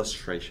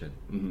illustration,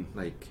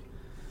 like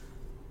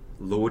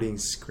loading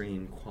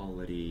screen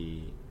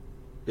quality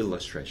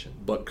illustration.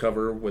 Book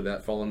cover, would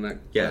that fall in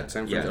that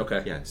time frame?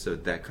 Okay. Yeah, so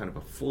that kind of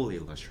a full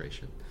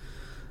illustration.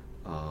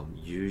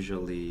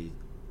 Usually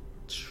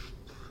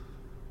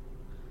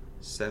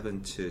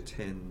 7 to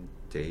 10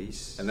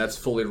 days. And that's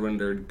fully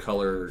rendered,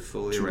 colored,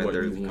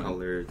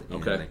 colored,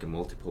 and like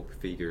multiple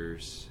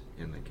figures,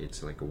 and like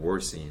it's like a war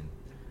scene.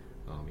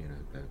 You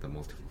know, the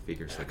multiple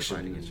figures like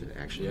fighting into the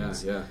action.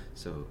 Yeah.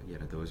 So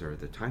those are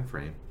the time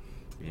frame,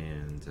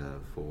 and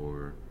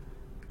for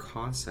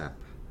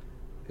concept,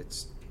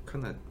 it's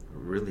kind of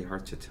really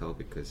hard to tell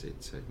because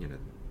it's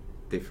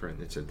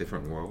different. It's a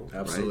different world.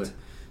 Absolutely. Right?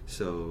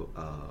 So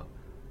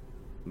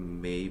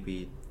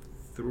maybe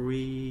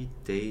 3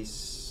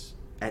 days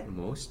at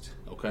most.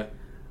 Okay.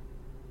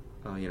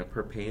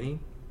 Per painting,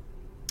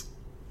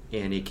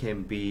 and it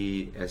can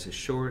be as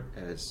short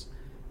as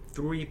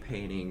 3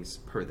 paintings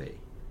per day.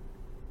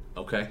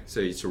 Okay. So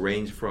it's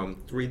range from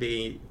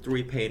 3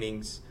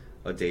 paintings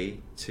a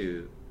day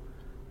to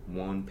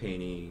 1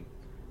 painting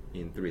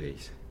in 3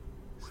 days.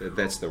 So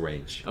that's the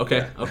range.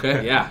 Okay.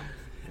 Okay. Yeah.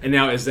 And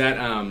now is that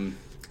I'm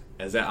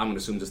gonna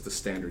assume just the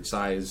standard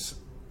size.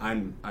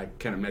 I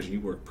can't imagine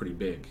you work pretty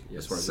big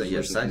as far as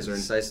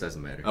size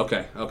doesn't matter.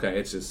 Okay.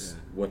 It's just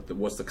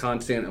what's the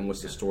content and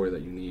what's the story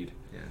that you need.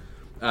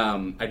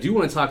 Yeah. I do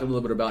want to talk a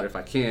little bit about, if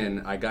I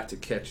can, I got to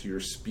catch your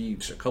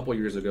speech a couple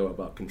years ago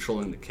about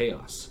controlling the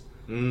chaos.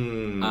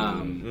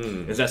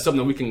 Is that something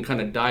that we can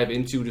kind of dive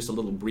into, just a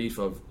little brief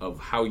of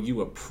how you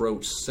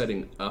approach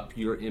setting up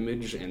your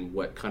image and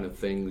what kind of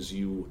things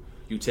you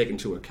take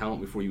into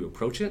account before you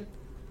approach it?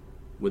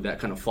 Would that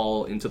kind of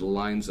fall into the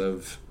lines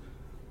of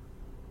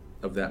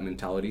that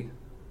mentality?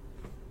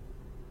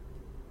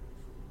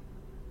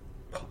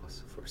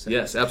 Pause for a second.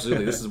 Yes,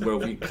 absolutely. This is where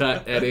we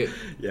cut, edit.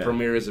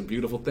 Premiere is a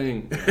beautiful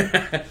thing.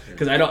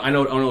 Because I don't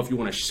know if you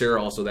want to share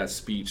also that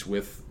speech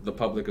with the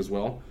public as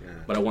well. Yeah.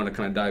 But I want to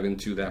kind of dive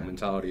into that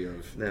mentality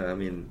of. No, I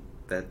mean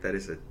that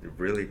is a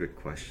really good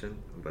question.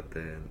 But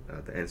then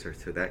the answer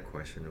to that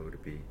question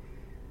would be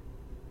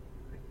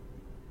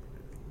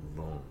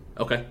long.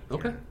 Okay.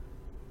 Yeah.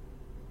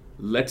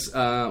 Let's.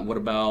 What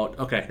about?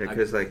 Okay.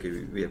 Because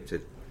we have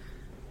to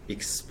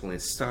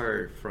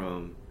start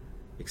from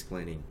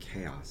explaining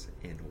chaos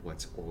and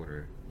what's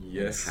order.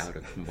 Yes. And how to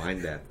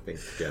combine that thing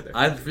together.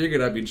 I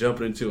figured I'd be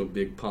jumping into a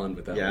big pond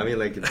with that. Yeah, one.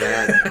 I mean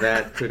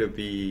that could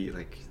be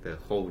like the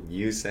whole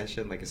news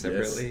session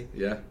separately.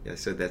 Yes. Yeah.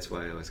 So that's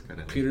why I was kind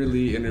of Peter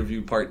Lee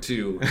interview part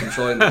 2,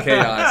 controlling the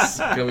chaos,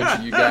 coming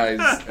to you guys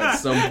at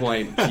some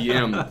point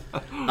PM.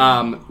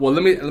 Well,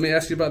 let me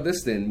ask you about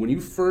this then. When you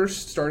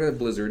first started at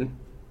Blizzard,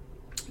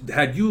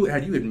 had you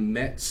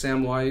met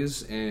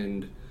Samwise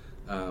and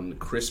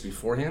Chris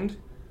beforehand?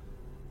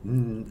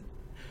 No,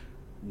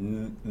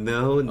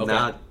 okay.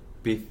 Not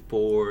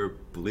before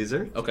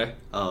Blizzard. Okay.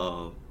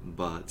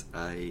 But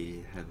I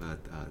have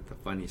the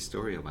funny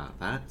story about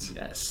that.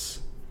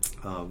 Yes.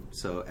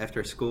 So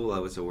after school, I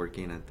was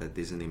working at the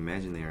Disney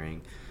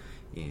Imaginering,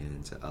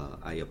 and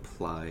I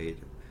applied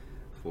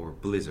for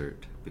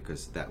Blizzard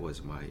because that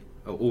was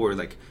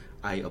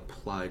I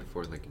applied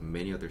for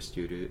many other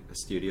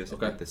studios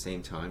at the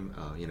same time.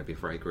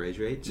 Before I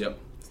graduate. Yep.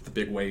 The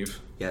big wave.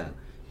 Yeah.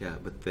 Yeah,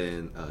 but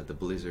then the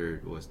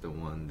Blizzard was the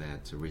one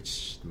that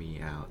reached me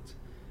out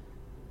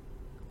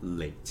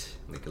late,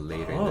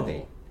 later in the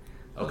day.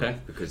 Okay.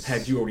 Because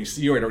had you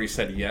had already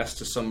said yes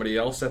to somebody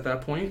else at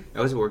that point? I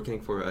was working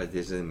for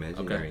Disney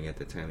Imaginering at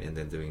the time, and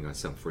then doing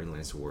some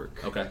freelance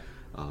work. Okay.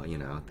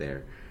 Out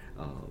there,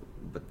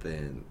 but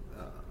then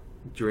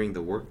during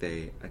the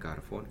workday, I got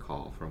a phone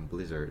call from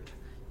Blizzard,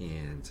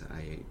 and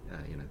I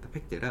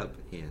picked it up,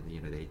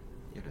 and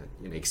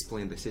they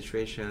explained the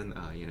situation.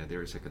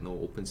 There is like a no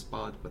open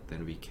spot, but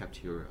then we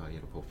kept your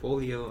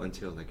portfolio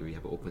until like we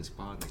have an open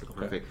spot, like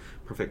a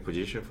perfect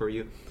position for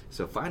you.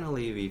 So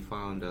finally we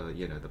found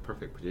the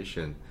perfect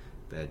position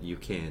that you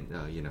can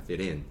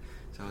fit in.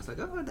 So I was like,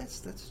 oh,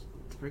 that's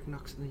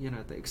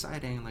freaking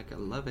exciting. Like I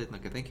love it.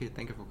 Like thank you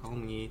for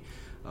calling me.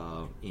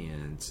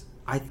 And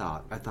I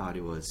thought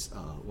it was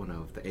one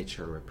of the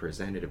HR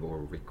representative or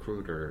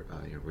recruiter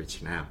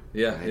reaching out.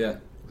 Yeah, right? yeah.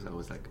 So I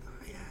was like, oh,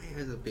 yeah, I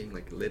was being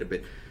like a little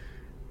bit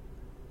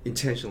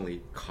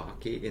intentionally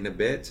cocky in a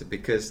bit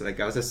because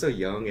like I was just so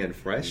young and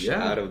fresh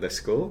out of the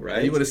school,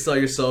 right? You want to sell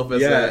yourself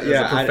as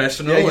a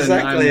professional,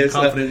 exactly. And I'm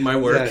confident in my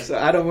work. Yeah, so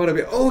I don't want to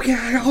be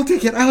okay. I'll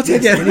take it.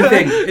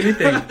 Anything.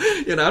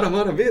 I don't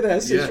want to be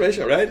that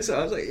situation, right? So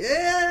I was like,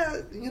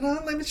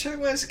 let me check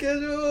my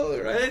schedule,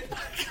 right?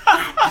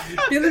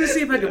 Let me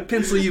see if I can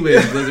pencil you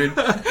in, Blizzard.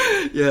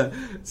 Yeah.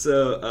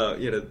 So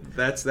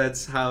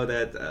that's how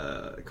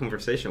that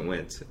conversation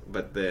went.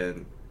 But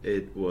then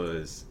it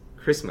was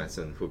Chris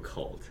Metzen who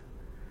called.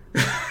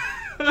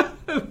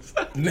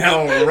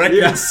 Now,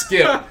 record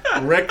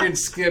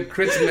skip.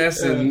 Chris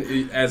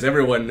Metzen, as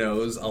everyone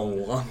knows, a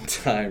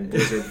long-time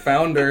Blizzard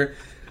founder.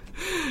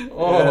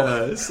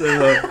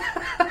 So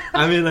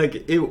I mean,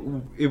 like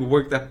it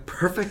worked out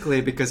perfectly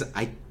because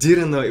I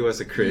didn't know it was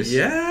a Chris.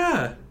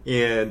 Yeah.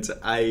 And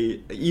I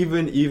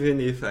even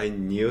if I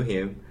knew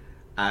him,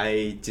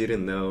 I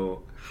didn't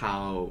know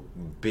how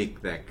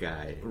big that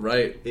guy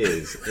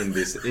is in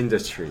this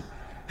industry.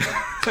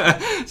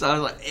 So I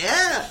was like,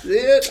 yeah,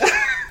 dude.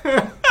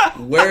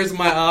 Where's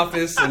my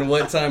office and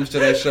what time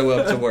should I show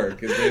up to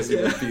work? Is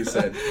basically what he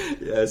said.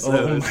 Yeah,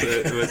 so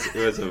it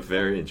was a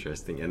very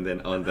interesting. And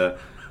then on the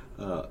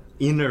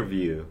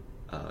interview,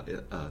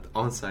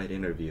 on-site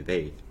interview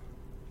day,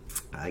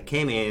 I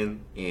came in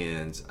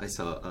and I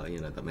saw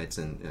the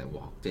Metzen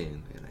walked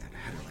in, and I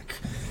had like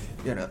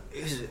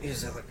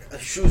he's like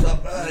shoes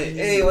up,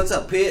 hey, what's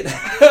up, Pete?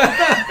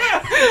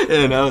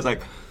 And I was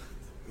like,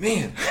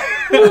 man,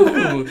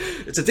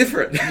 it's a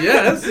different.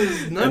 Yeah, this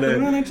is not the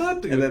man I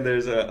talked to. And then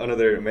there's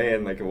another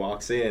man like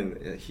walks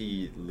in.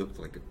 He looked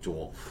like a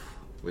dwarf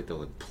with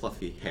the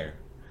fluffy hair.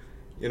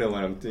 You know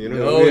what I'm. You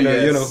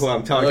know who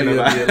I'm talking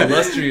about. The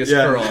illustrious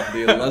curl.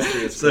 The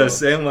illustrious. So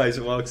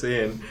Samwise walks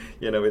in,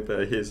 with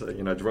his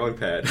drawing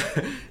pad,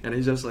 and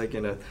he's just like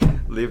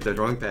leave the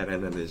drawing pad,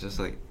 and then he's just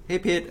like, hey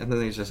Pete, and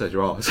then he's just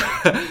draws,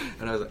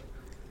 and I was like,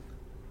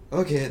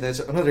 okay,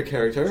 there's another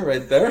character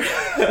right there.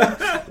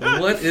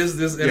 What is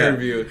this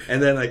interview? Yeah.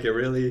 And then like a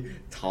really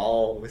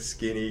tall,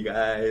 skinny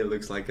guy,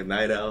 looks like a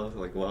night owl,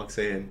 like walks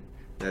in.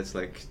 That's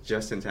like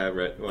Justin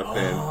Tabrat walked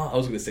in. I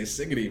was going to say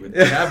Siggity, but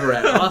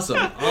Tabrat.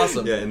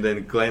 Awesome. Yeah, and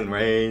then Glenn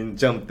Rain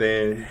jumped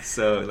in.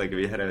 So like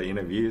we had an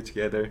interview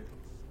together.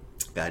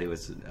 God, it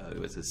was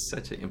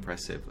such an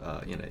impressive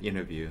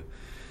interview.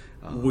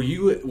 Were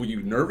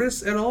you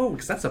nervous at all?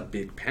 Because that's a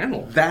big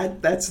panel.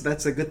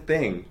 That's a good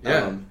thing.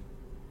 Yeah.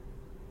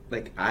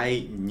 Like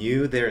I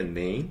knew their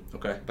name,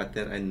 okay, but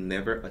then I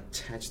never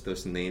attached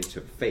those names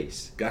to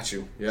face. Got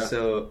you. Yeah.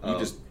 So you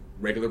just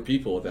regular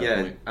people at that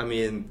point. I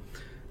mean,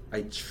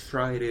 I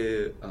try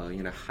to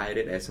hide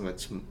it as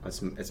much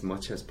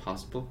as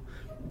possible,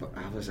 but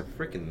I was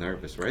freaking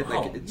nervous, right?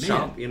 Like a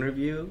job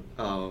interview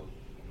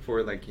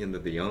for like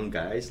the young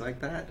guys like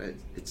that.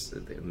 It's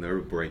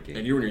nerve breaking.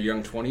 And you were in your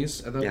young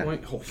 20s at that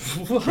point. Oh.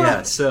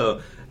 Yeah.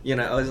 So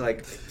I was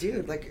like,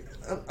 dude, like.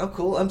 I'm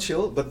cool, I'm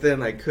chill, but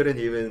then I couldn't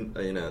even,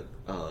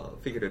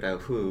 figure it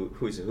out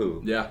who's who.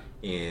 Yeah.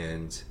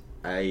 And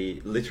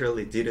I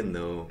literally didn't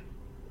know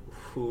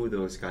who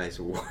those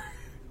guys were.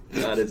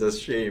 God, it's a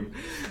shame.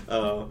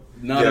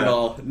 Not at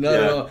all. Not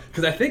at all.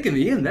 Because I think in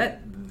the end,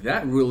 that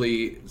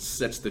really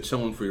sets the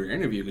tone for your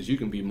interview, because you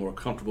can be more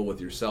comfortable with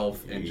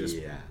yourself and just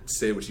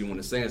say what you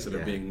want to say instead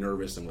of being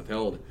nervous and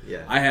withheld.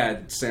 Yeah. I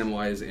had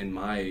Samwise in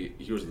my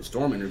Heroes of the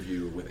Storm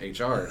interview with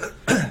HR,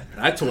 and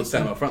I told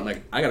Sam up front,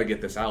 like, I got to get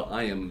this out.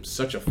 I am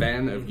such a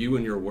fan of you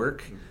and your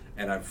work,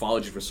 and I've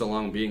followed you for so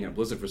long, being at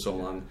Blizzard for so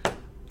long.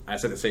 I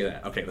said to say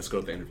that. Okay, let's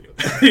go to the interview.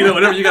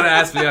 Whatever you got to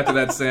ask me after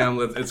that, Sam,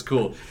 it's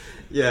cool.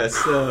 Yeah,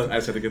 so I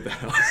just had to get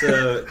that out.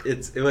 So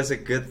it was a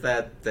good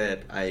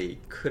that I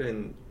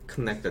couldn't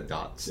connect the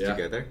dots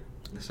together,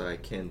 so I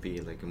can be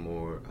like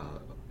more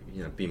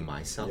be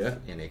myself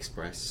and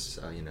express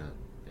and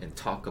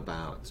talk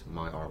about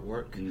my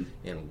artwork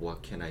and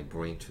what can I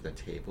bring to the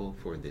table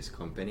for this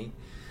company,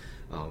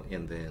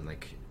 and then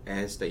like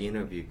as the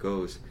interview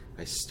goes,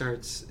 I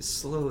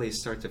slowly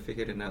start to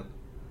figure it out.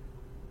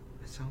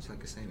 It sounds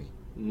like a Sammy.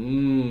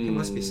 It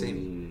must be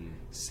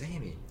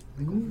Sammy.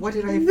 Like, what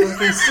did I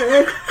fucking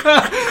say?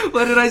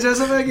 What did I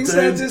just fucking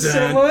say to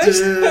so much?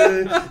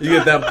 You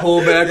get that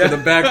pullback in the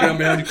background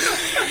behind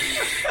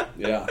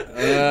you.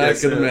 I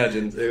can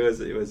imagine.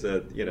 It was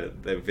a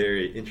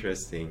very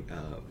interesting.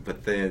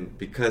 But then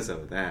because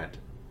of that,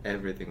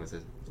 everything was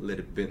a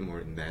little bit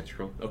more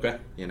natural. Okay.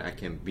 I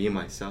can be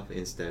myself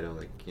instead of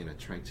like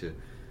trying to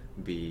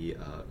be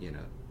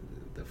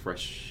the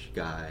fresh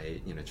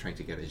guy, trying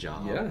to get a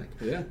job. Yeah, like,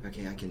 yeah.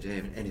 Okay, I can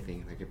do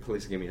anything. Like,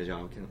 please give me a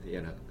job.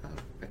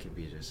 I can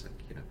be just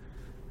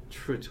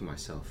true to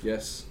myself.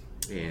 Yes.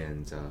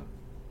 And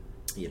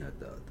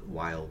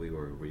while we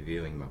were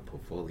reviewing my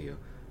portfolio,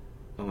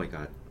 oh my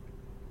God,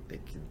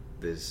 like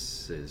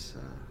this is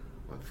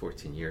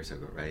 14 years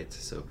ago, right?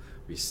 So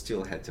we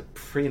still had to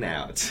print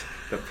out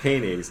the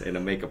paintings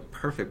and make a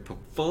perfect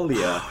portfolio.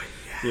 Oh,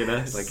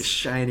 yes. Like a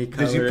shiny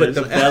colors. Did you put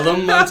the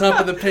vellum on top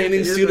of the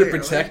paintings too to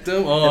protect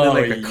them? Oh, and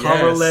then, like a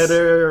cover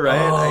letter, right?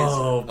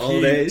 Oh,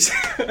 all days.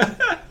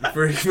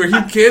 For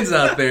you kids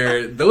out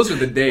there, those are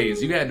the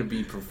days. You had to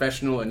be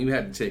professional and you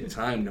had to take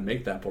time to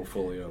make that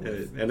portfolio.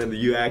 And then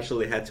you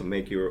actually had to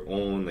make your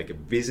own, like a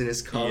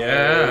business card.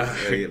 Yeah.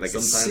 Like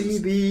a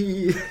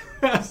CD.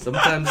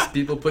 Sometimes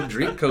people put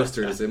drink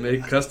coasters. They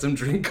make custom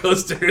drink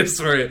coasters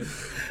for it.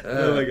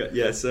 Oh my God.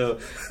 Yeah, so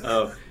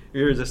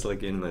we were just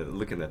like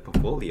looking at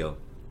portfolio.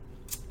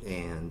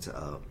 And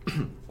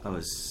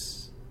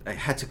I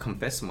had to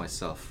confess to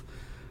myself.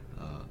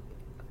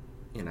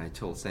 I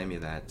told Sammy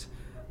that,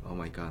 oh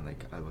my God,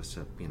 like I was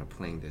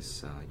playing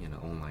this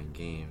online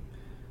game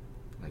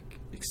like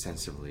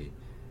extensively,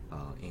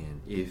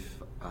 and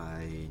if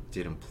I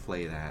didn't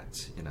play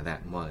that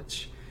that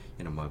much,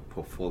 my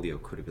portfolio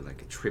could be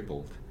like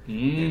tripled,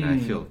 and I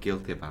feel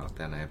guilty about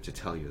that. And I have to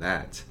tell you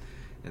that.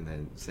 And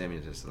then Sammy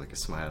just like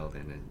smiled,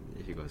 and then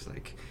he goes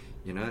like,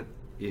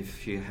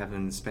 if you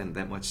haven't spent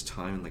that much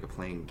time like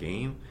playing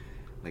game,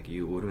 like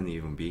you wouldn't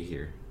even be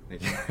here.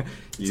 Like,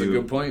 It's a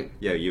good point.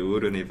 Yeah, you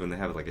wouldn't even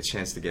have like a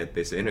chance to get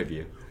this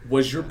interview.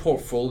 Was your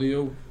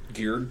portfolio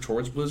geared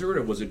towards Blizzard,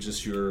 or was it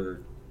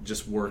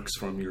just works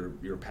from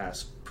your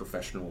past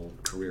professional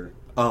career?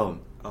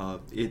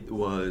 It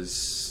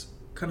was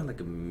kind of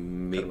like a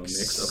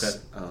mix. Okay.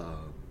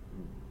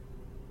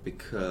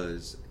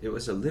 Because it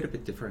was a little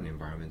bit different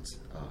environment,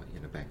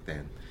 back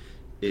then.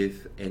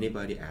 If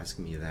anybody asked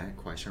me that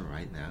question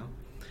right now,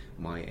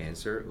 my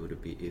answer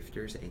would be, if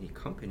there's any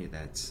company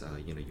that's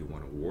you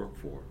want to work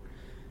for,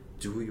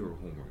 do your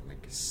homework,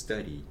 like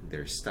study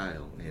their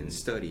style and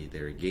study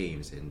their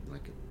games and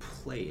like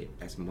play it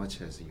as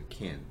much as you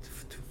can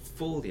to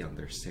fully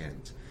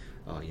understand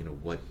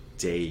what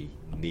they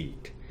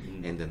need,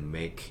 and then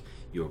make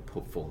your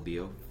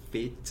portfolio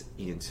fit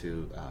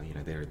into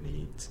their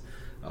needs.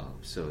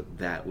 So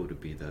that would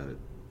be the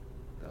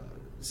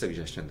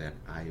suggestion that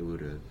I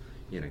would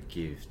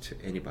give to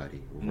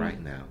anybody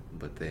right now.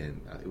 But then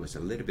it was a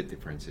little bit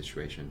different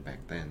situation back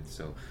then.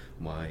 So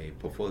my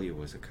portfolio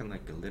was kind of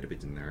like a little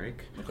bit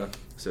generic. Okay.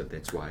 So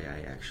that's why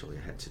I actually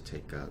had to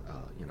take a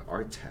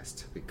art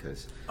test,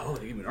 because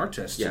they gave an art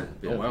test. Yeah.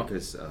 Too. Oh wow.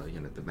 Because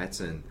the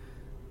Metzen,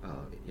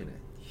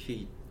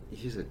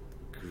 he's a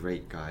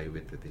great guy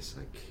with this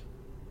like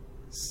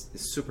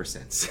super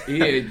sense.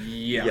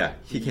 Yeah.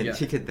 He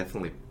can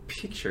definitely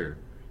picture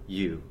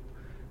you.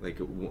 Like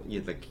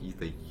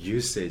the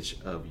usage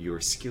of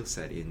your skill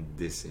set in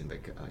this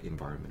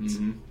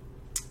environment.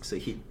 So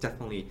he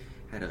definitely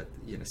had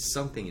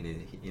something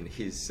in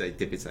his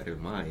deep inside of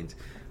mind,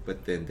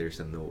 but then there's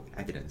no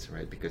evidence,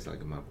 right? Because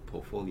like my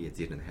portfolio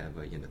didn't have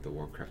the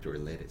Warcraft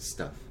related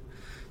stuff.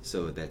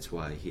 So that's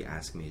why he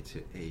asked me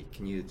to, hey,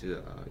 can you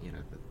do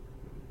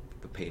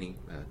the painting,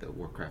 the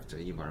Warcraft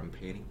environment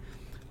painting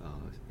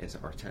as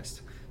an art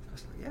test? I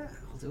was like, yeah,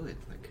 I'll do it.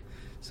 Like,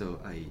 so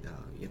I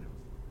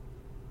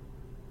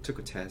took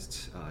a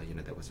test,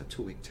 that was a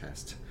 2-week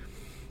test.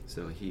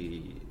 So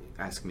he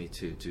asked me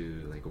to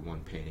do like one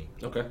painting.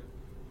 Okay.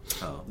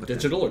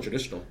 Digital or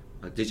traditional?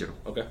 Digital.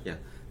 Okay. Yeah.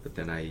 But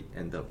then I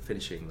end up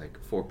finishing like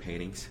 4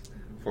 paintings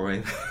for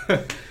him.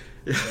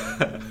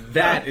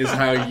 That is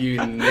how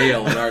you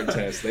nail an art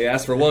test. They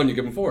ask for 1, you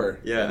give them 4.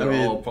 Yeah, and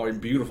they're all probably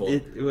beautiful.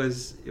 It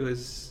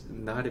was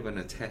not even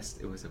a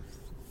test. It was a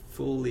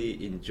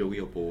fully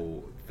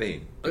enjoyable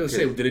thing. I was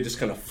gonna say, did it just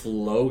kind of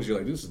flow? Because you're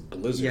like, this is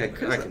Blizzard. Yeah,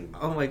 because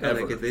oh my God,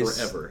 like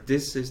forever.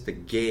 This is the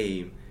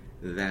game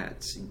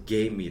that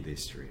gave me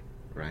this dream,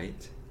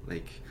 right?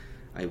 Like,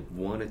 I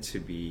wanted to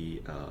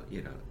be,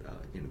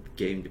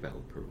 game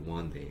developer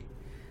one day.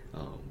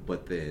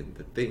 But then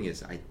the thing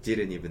is, I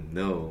didn't even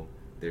know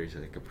there's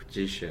like a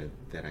position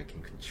that I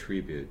can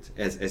contribute.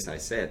 As I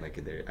said, like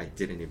I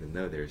didn't even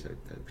know there's a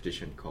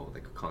position called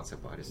like a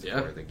concept artist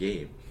for the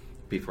game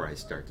before I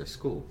start the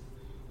school.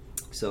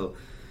 So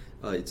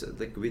it's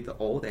like with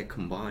all that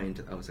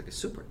combined, I was like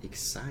super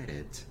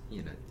excited,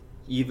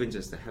 even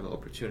just to have an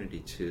opportunity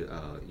to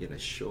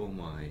show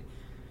my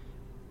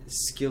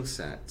skill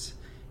set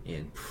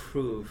and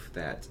prove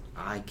that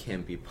I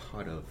can be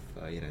part of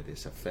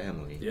this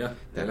family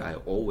that I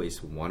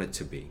always wanted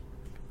to be.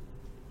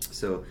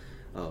 So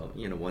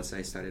once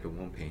I started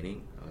one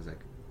painting, I was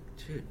like,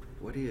 dude,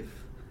 what if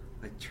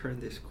I turn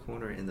this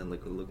corner and then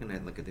like looking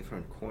at like a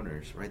different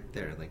corners right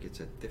there, like it's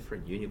a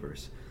different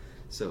universe.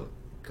 So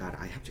God,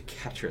 I have to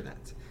capture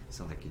that.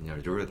 So like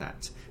draw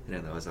that. And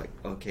then I was like,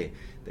 okay,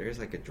 there's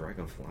like a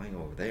dragon flying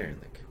over there, and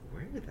like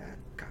where did that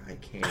guy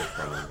came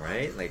from,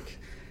 right? Like,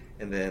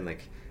 and then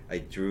like I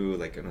drew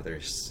like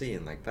another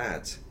scene like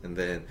that, and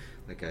then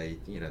like I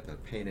the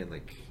painted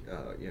like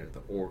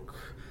the orc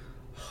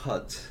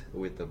hut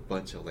with a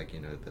bunch of like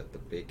the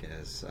big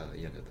ass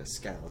the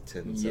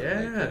skeletons,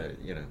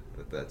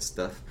 that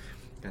stuff,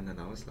 and then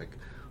I was like,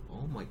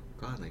 oh my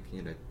god, like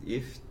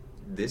if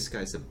this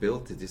guy's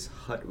built this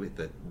hut with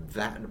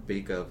that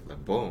big of a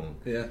bone,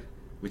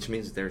 which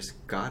means there's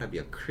gotta be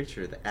a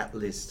creature that at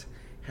least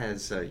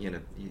has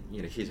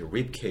his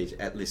rib cage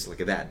at least like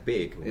that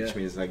big, which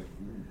means like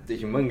the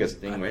humongous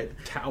thing, right?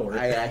 Tower.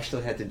 I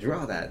actually had to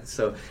draw that,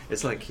 so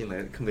it's like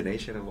a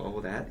combination of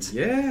all that.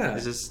 Yeah,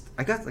 it's just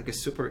I got like a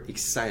super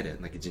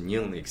excited, like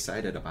genuinely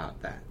excited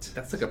about that.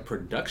 That's like a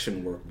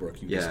production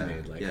work you just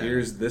made. Like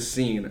here's this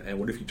scene, and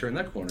what if you turn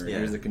that corner?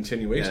 Here's the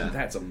continuation.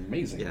 That's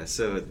amazing. Yeah,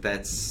 so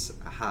that's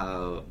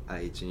how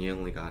I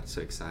genuinely got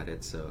so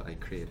excited. So I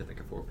created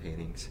like 4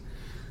 paintings,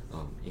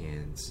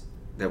 and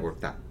that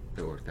worked out.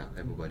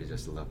 Everybody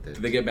just loved it.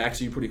 Did they get back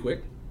to you pretty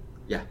quick?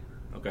 Yeah.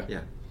 Okay.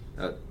 Yeah.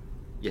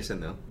 Yes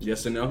and no.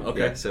 Yes and no.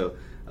 Okay. Yeah, so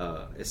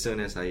as soon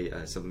as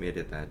I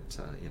submitted that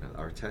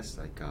our test,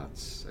 I got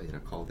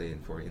called in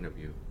for an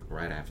interview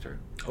right after.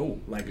 Oh,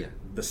 like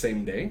the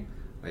same day?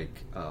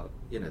 Like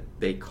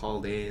they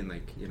called in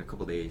like in a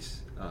couple of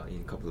days.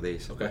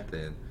 Okay. But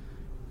then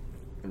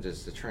I'm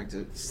just trying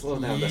to slow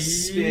down the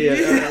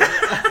speed.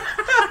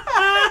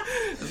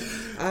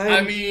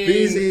 I'm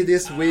busy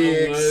this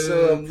week,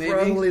 so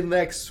probably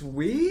next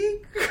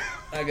week.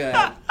 I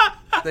got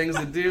things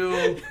to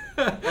do.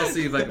 I'll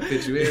see if I can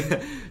fit you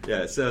in.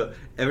 Yeah, so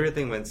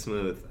everything went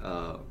smooth.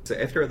 So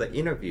after the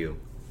interview,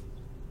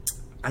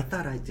 I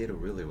thought I did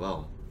really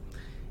well,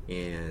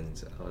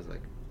 and I was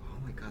like, "Oh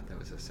my god, that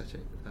was such a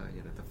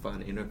the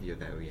fun interview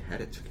that we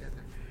had it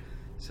together."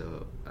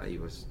 So I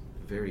was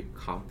very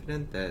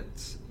confident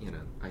that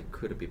I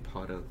could be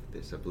part of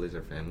this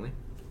Blizzard family.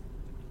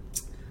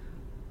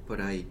 But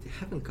I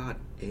haven't got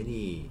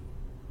any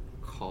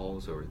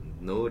calls or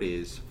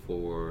notice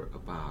for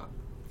about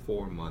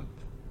 4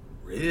 months.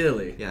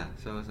 Really? Yeah.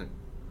 So I was like,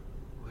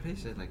 what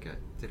is it? Like,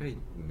 did I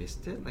miss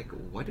it? Like,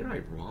 what did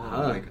I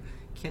wrong? Like,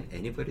 can't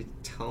anybody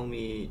tell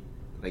me?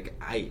 Like,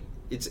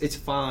 it's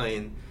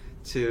fine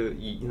to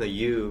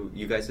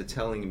you guys are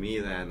telling me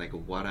that like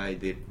what I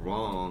did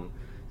wrong.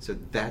 So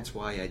that's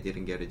why I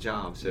didn't get a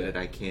job, so that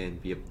I can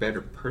be a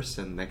better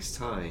person next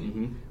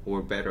time,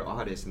 or better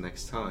artist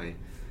next time.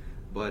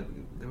 But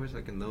there was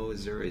like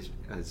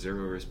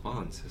zero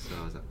response. So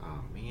I was like,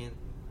 oh man.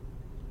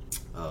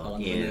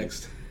 On the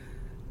next.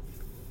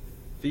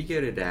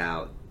 Figured it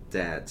out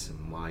that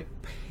my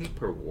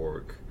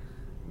paperwork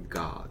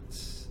got,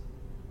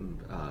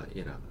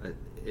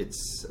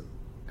 it's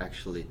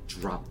actually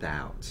dropped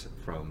out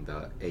from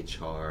the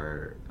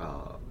HR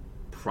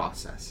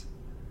process.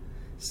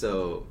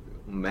 So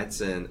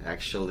Metzen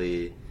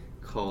actually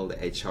called the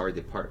HR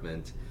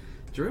department.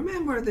 Do you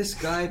remember this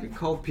guy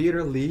called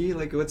Peter Lee?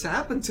 Like, what's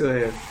happened to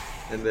him?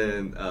 And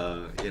then,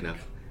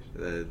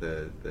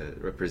 the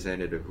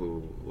representative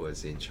who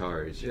was in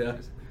charge. Yeah.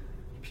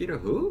 Peter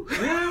who?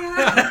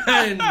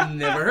 I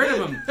never heard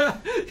of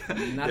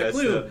him. Not a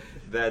clue. So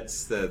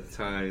that's the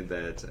time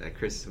that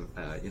Chris,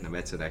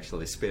 Metzen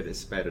actually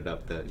sped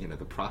up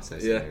the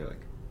process. Yeah. And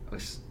like, I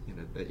was,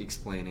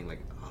 explaining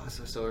like, oh,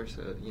 so sorry,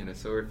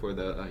 sorry for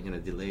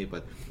the delay,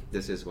 but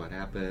this is what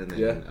happened.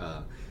 And,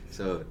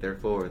 so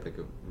therefore, like,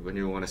 when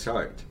you want to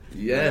start?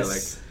 Yes.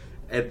 Like,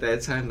 at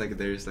that time, like,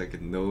 there's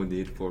like no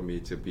need for me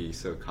to be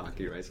so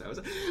cocky, right? So I was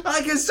like,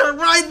 I can start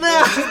right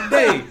now.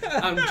 Today,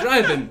 I'm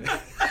driving.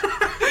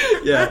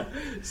 Yeah.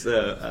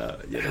 So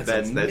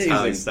that's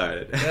how it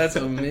started. That's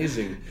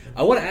amazing.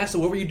 I want to ask, so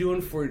what were you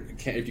doing if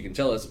you can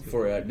tell us,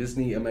 for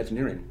Disney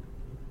Imagineering?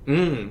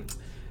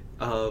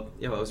 I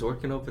was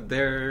working over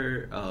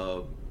there.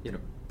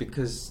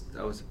 Because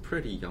I was a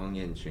pretty young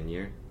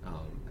engineer.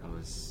 I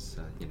was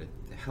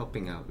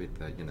helping out with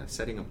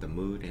setting up the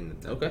mood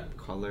and the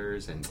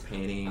colors and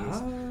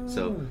paintings.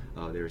 So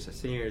there's a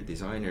senior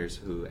designers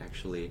who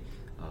actually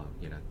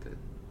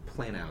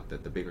plan out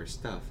the bigger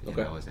stuff, and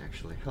I was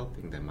actually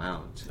helping them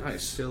out to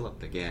fill up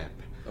the gap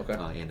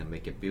and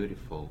make it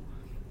beautiful.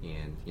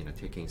 And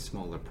taking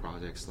smaller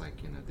projects like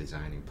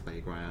designing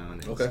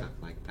playground and stuff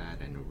like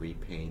that, and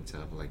repaint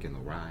of like in the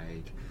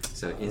ride.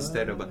 So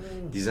instead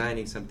of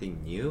designing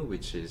something new,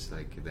 which is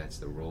like that's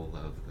the role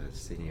of the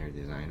senior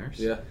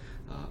designers,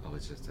 I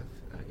was just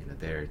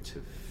there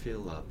to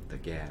fill up the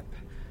gap,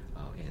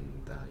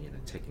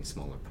 and taking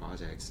smaller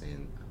projects,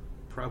 and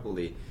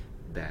probably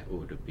that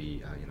would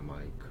be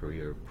my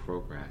career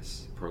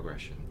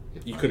progression.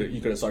 You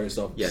could have saw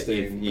yourself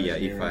staying.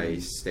 If I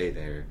stay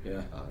there,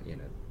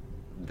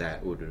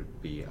 that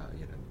would be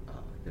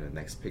the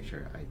next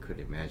picture I could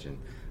imagine.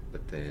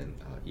 But then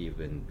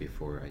even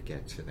before I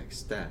get to the next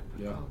step,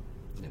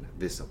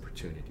 this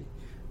opportunity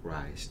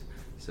rised.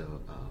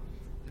 So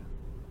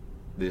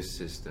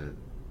this is the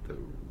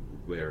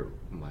where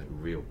my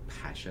real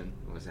passion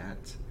was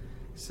at.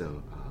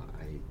 So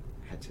I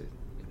had to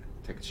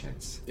take a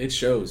chance. It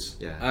shows.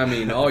 Yeah. I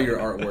mean, all your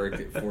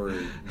artwork for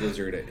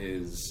Blizzard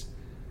is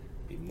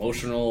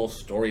emotional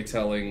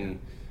storytelling.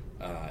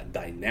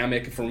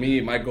 dynamic. For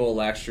me, my goal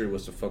last year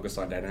was to focus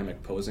on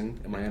dynamic posing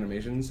in my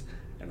animations.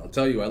 And I'll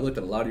tell you, I looked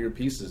at a lot of your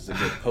pieces to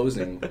get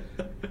posing.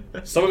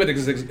 Some of it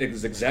is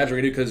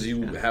exaggerated because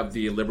you have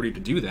the liberty to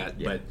do that.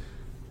 Yeah. But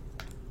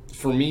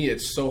for me,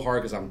 it's so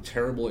hard because I'm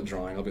terrible at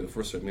drawing. I'll be the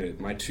first to admit it.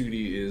 My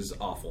 2D is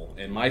awful.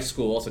 And my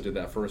school also did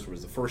that first.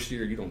 Was the first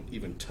year you don't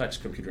even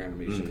touch computer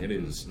animation. It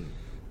is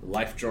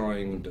life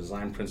drawing,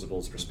 design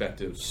principles,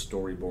 perspective,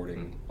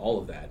 storyboarding, all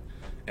of that.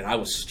 And I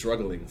was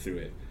struggling through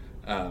it.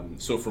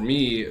 So for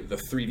me, the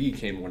 3D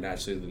came more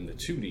naturally than the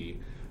 2D.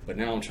 But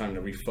now I'm trying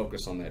to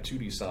refocus on that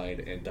 2D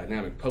side, and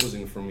dynamic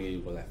posing for me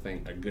was, I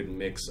think, a good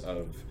mix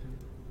of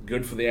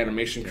good for the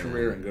animation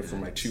career and good for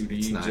my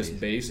 2D just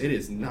base. It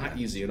is not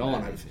easy at all.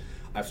 And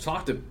I've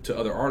talked to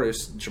other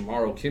artists.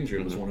 Jamaro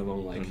Kindred was one of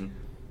them. Like,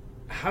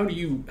 how do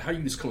you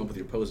just come up with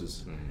your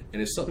poses?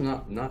 And it's something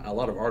not a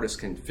lot of artists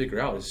can figure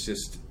out. It's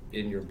just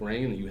in your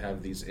brain. You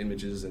have these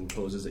images and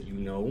poses that you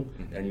know,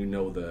 and you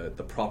know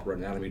the proper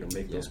anatomy to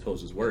make those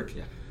poses work.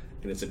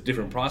 And it's a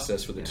different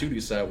process for the 2D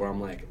side where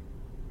I'm like,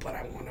 but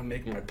I want to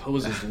make my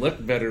poses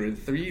look better in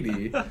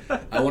 3D.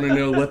 I want to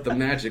know what the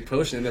magic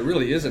potion, and it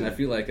really isn't. I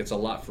feel like it's a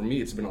lot for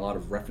me. It's been a lot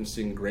of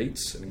referencing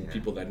greats and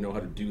people that know how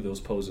to do those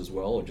poses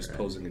well, or just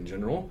posing in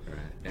general,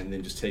 and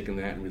then just taking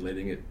that and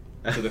relating it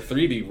to the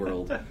 3D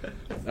world.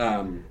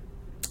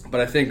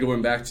 But I think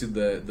going back to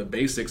the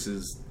basics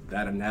is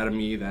that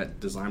anatomy, that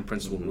design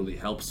principle really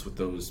helps with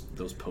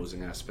those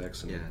posing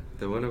aspects. And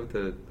the one of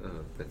the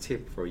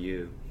tip for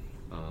you,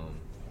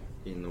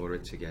 in order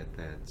to get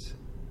that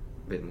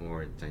bit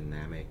more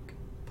dynamic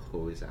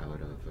pose out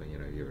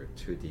of your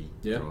 2D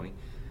drawing,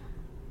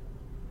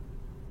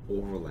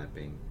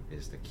 overlapping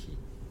is the key.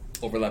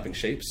 Overlapping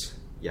shapes?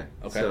 Yeah.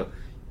 Okay. So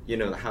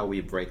how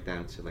we break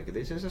down to like,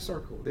 this is a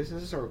circle, this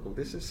is a circle,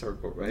 this is a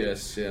circle, right?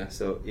 Yes. Yeah.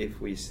 So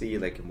if we see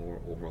like more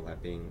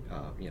overlapping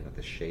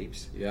the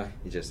shapes,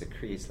 it just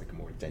creates like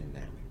more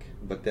dynamic.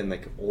 But then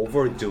like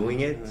overdoing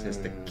it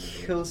just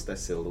kills the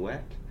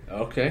silhouette.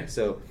 Okay.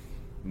 So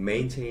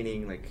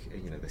maintaining like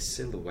the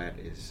silhouette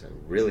is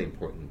really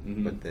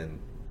important, but then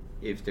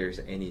if there's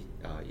any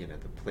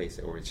the place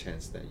or a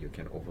chance that you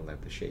can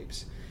overlap the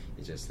shapes,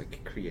 it just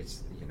like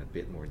creates a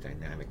bit more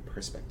dynamic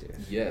perspective.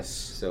 Yes.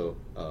 So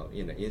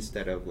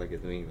instead of like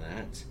doing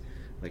that,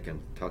 like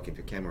I'm talking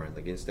to camera,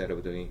 like instead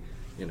of doing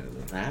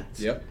that,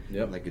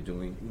 like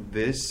doing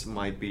this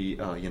might be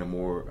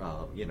more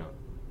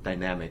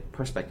dynamic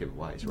perspective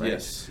wise, right?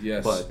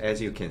 Yes. But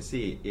as you can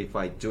see, if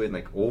I do it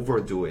like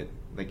overdo it,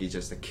 like it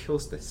just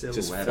kills the silhouette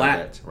just flat.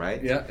 of it,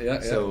 right? Yeah.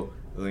 So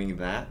doing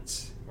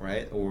that,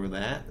 right, over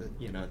that,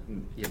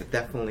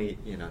 definitely,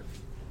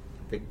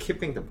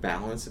 keeping the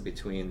balance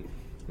between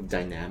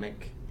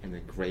dynamic and a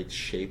great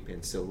shape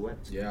and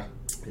silhouette,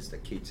 is the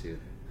key to.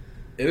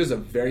 It is a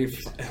very,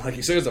 like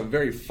you said, it's a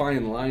very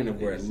fine line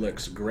of where it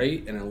looks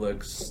great and it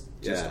looks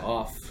just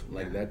off.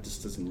 Like that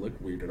just doesn't look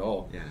weird at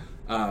all.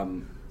 Yeah.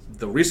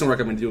 The recent work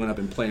I've been doing, I've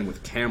been playing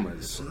with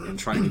cameras and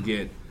trying to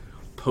get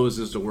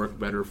poses to work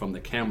better from the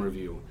camera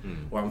view.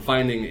 Where I'm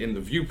finding in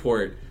the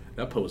viewport,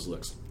 that pose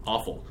looks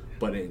awful.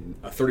 But in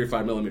a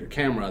 35mm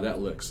camera, that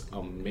looks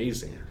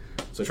amazing.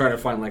 So try to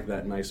find like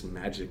that nice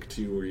magic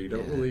too, where you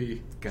don't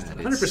really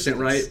 100%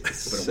 right,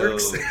 but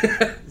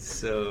it works.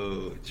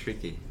 So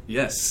tricky.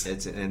 Yes.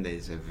 It's a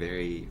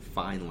very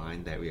fine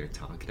line that we are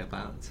talking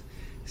about.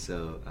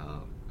 So,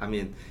 I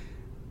mean,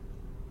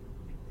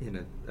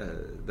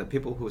 the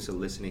people who's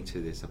listening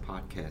to this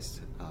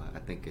podcast, I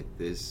think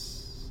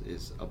this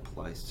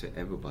applies to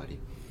everybody.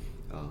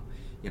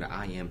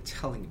 I am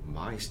telling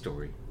my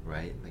story,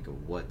 right? Like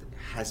what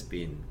has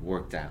been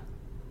worked out,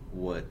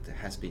 what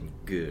has been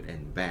good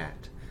and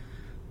bad,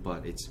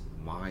 but it's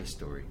my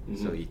story.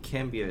 So it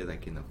can be a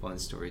fun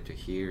story to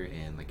hear,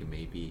 and like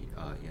maybe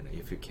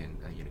if you can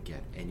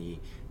get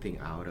anything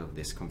out of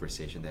this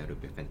conversation, that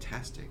would be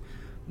fantastic.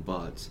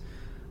 But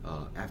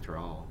after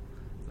all,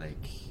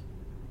 like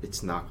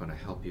it's not gonna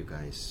help you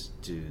guys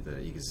do the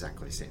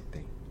exactly same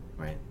thing,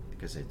 right?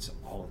 Because it's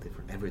all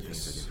different.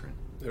 Everything's different.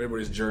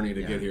 Everybody's journey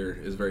to get here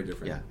is very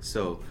different. Yeah.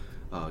 So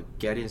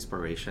get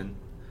inspiration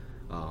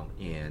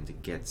and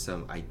get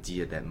some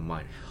idea that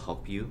might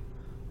help you,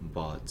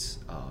 but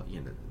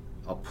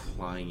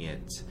applying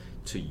it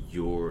to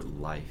your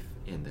life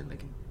and then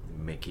like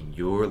making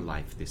your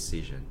life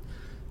decision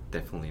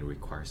definitely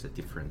requires a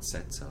different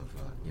sets of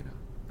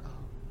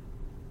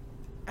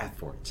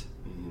effort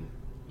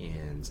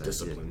and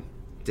discipline,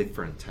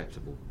 different types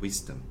of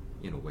wisdom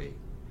in a way.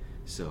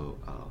 So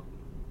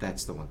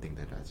that's the one thing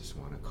that I just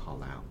want to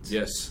call out.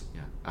 Yes.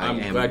 Yeah. I'm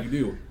glad you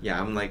do. Yeah,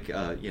 I'm like,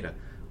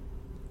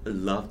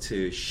 love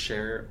to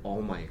share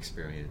all my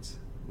experience,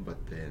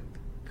 but then,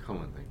 come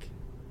on, like,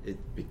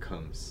 it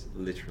becomes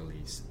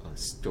literally a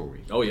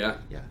story. Oh yeah,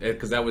 yeah.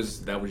 Because that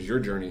was your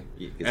journey,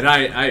 exactly. And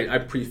I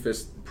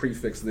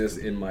prefixed this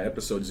in my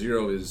episode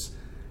 0 is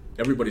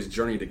everybody's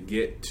journey to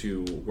get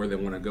to where they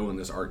want to go in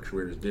this art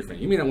career is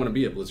different. You may not want to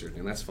be at Blizzard,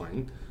 and that's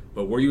fine.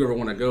 But where you ever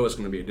want to go is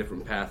going to be a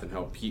different path than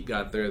how Pete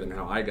got there, than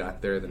how I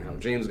got there, than how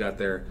James got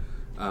there.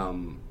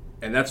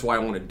 And that's why I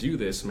want to do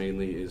this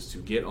mainly, is to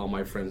get all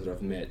my friends that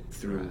I've met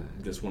through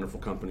this wonderful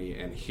company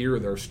and hear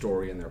their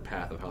story and their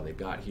path of how they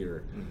got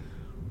here.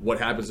 What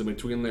happens in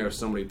between there, if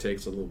somebody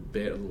takes a little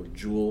bit, a little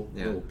jewel, a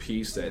little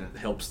piece that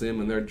helps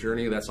them in their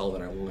journey, that's all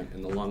that I want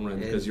in the long run.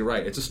 Because you're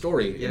right, it's a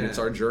story, and it's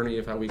our journey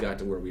of how we got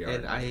to where we are.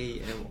 And I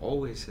am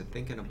always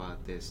thinking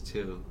about this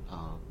too.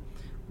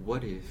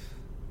 What if,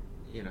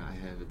 I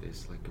have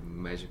this like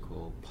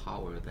magical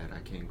power that I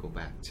can go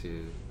back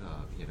to,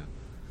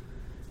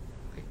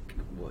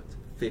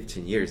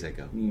 15 years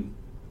ago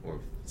or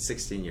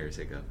 16 years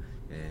ago,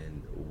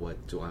 and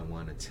what do I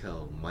want to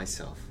tell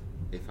myself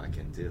if I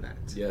can do that?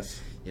 Yes.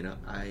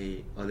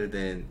 Other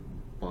than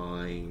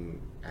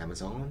buying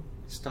Amazon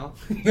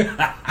stuff,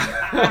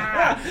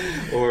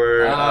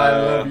 or I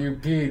love you,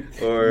 Pete.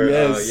 Or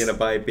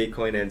buy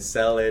Bitcoin and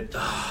sell it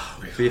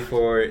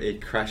before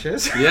it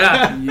crashes.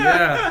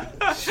 Yeah.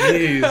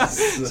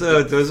 Jeez.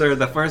 So those are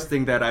the first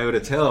thing that I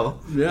would tell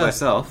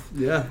myself.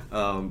 Yeah.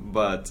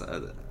 But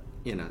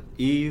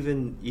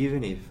even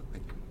if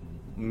like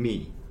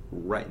me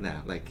right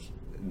now, like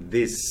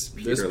this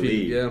Peter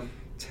Lee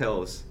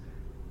tells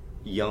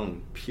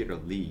young Peter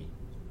Lee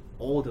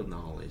all the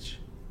knowledge,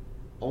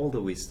 all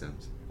the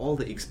wisdoms, all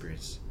the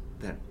experience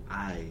that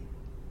I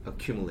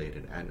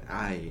accumulated and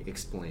I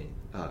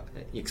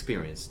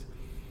experienced,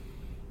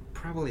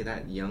 probably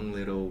that young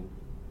little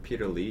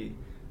Peter Lee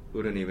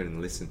wouldn't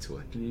even listen to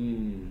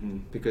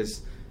it.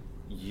 Because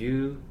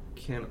you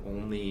can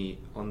only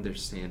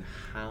understand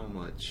how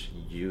much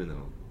you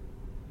know.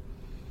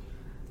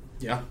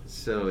 Yeah.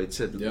 So it's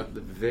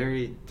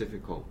very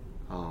difficult,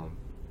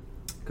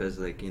 because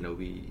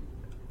we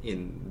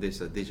in this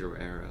digital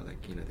era,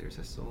 there's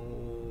so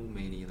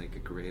many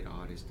great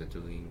artists that are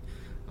doing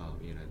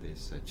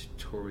there's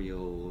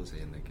tutorials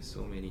and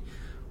so many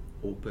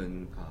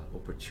open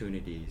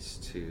opportunities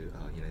to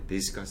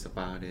discuss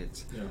about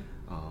it.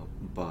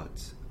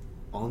 But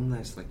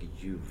unless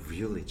you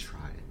really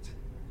try it,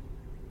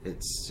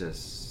 it's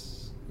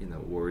just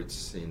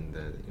words in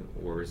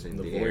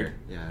the air.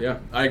 Yeah,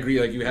 I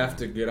agree. You have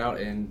to get out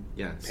and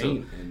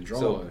paint and draw.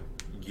 So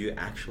you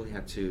actually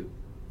have to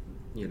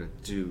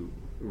do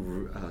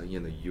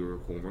your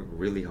homework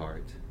really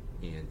hard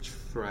and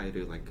try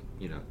to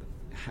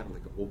have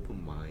an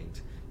open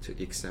mind to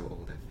accept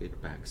all that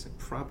feedbacks. And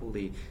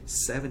probably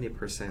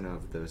 70%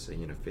 of those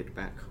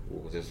feedback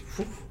will just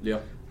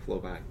flow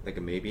back.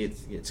 Maybe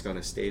it's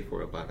gonna stay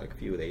for about a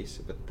few days,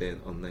 but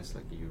then unless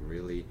you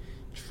really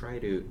try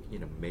to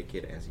make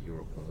it as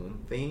your own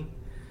thing,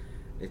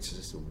 it's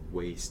just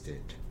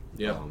wasted.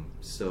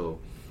 So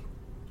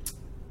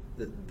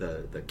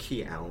the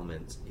key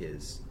element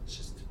is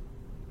just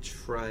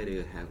try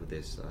to have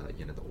this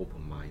the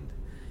open mind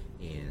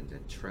and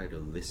try to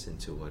listen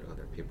to what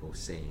other people are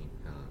saying.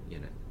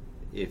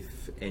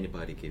 If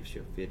anybody gives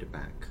you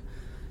feedback,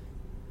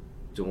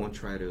 don't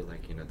try to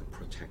to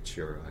protect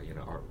your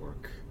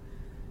artwork.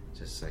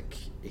 Just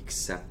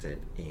accept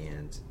it,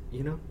 and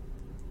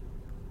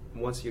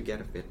once you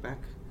get a feedback,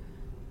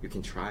 you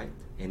can try it.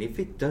 And if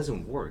it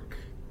doesn't work,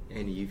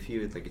 and if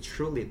you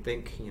truly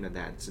think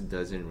that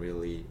doesn't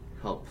really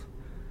help,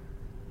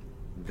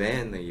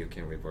 then you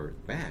can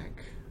revert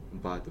back.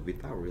 But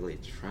without really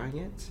trying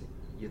it,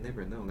 you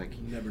never know.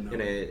 You never know.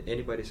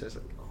 Anybody says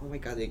oh my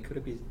god, it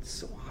could be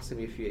so awesome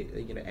if you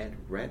add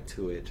red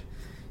to it,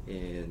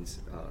 and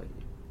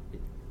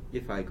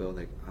if I go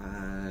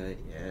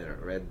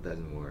red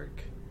doesn't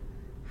work,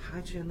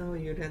 how'd you know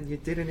you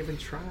didn't even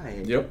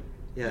try?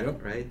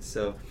 Right.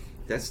 So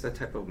that's the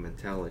type of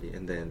mentality.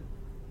 And then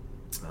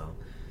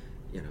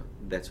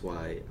that's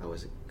why I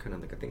was kind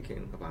of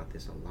thinking about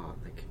this a lot.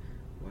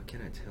 What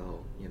can I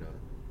tell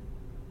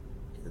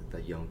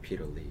the young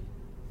Peter Lee?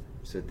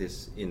 So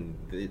this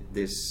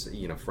this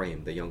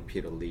frame, the young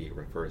Peter Lee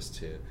refers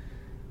to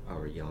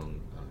our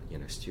young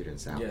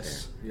students out there.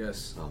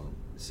 Yes.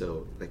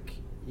 So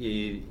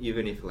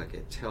even if I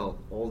tell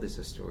all this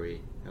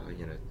story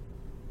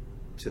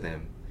to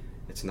them,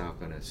 it's not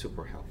gonna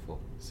super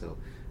helpful. So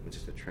I'm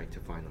just trying to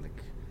find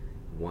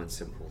one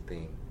simple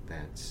thing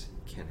that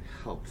can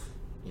help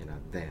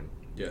them.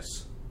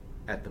 Yes.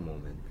 At the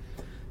moment.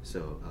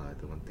 So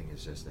the one thing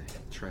is just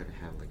try to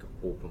have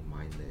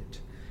open-minded,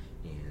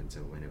 and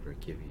whenever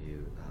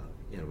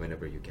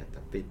whenever you get the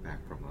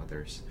feedback from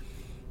others,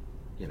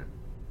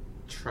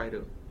 try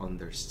to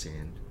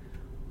understand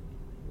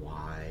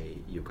why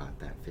you got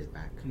that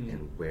feedback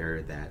and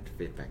where that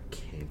feedback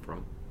came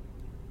from.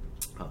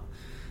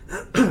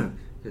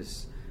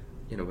 Because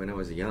when I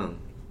was young,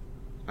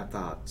 I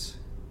thought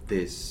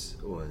this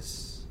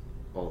was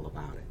all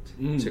about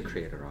it, to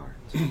create art.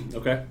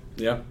 Okay.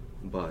 Yeah.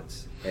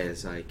 But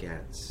as I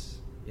get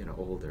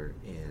older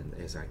and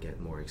as I get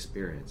more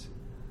experience,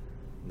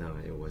 no,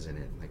 it wasn't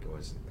it. It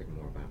was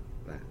more about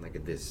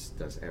that. This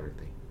does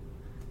everything.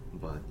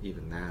 But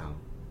even now,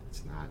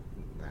 it's not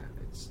that.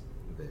 It's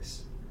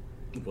this.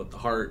 What the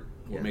heart,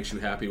 what makes you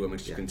happy, what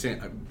makes you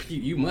content.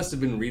 Pete, you must have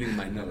been reading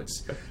my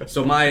notes.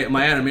 So my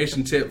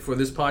animation tip for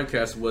this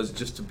podcast was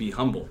just to be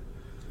humble.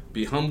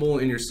 Be humble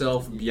in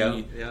yourself.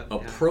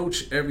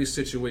 Approach yeah. every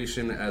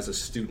situation as a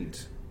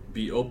student.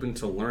 Be open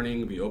to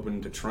learning. Be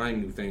open to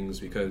trying new things,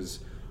 because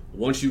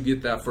once you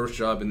get that first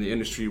job in the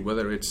industry,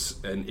 whether it's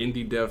an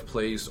indie dev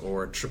place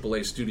or a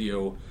AAA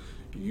studio,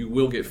 you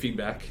will get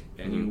feedback,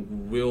 and you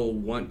will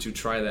want to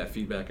try that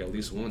feedback at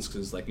least once,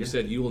 because like you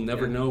said, you will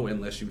never know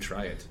unless you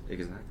try it.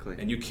 Exactly.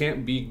 And you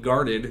can't be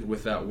guarded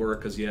with that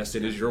work, because yes,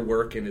 it is your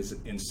work and is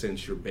in a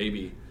sense your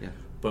baby. Yeah.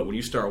 But when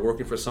you start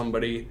working for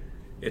somebody,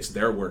 it's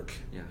their work,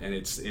 and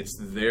it's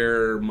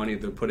their money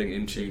they're putting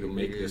into you to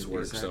make this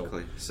work.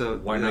 Exactly. So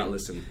why not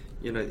listen?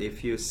 You know,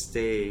 if you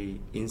stay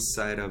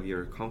inside of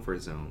your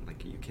comfort zone,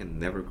 like, you can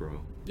never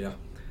grow. Yeah.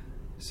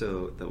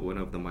 So one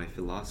of my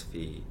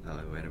philosophy,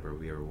 whenever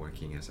we are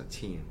working as a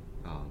team,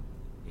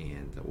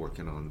 and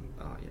working on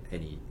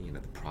any the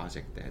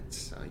project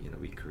that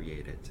we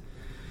created,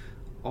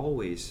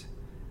 always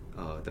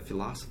the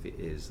philosophy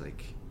is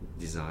like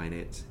design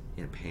it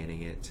and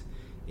painting it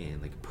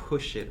and like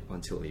push it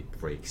until it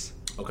breaks.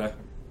 Okay.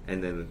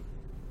 And then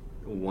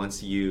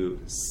once you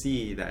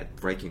see that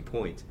breaking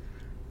point,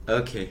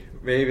 okay,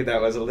 maybe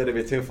that was a little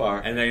bit too far,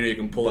 and then you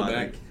can pull it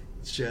back.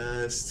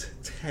 Just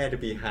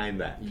head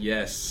behind that.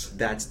 Yes.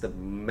 That's the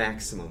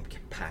maximum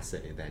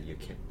capacity that you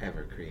can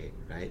ever create,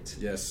 right?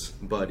 Yes.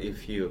 But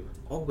if you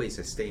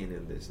always stay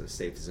in this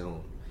safe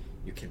zone,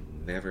 you can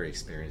never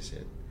experience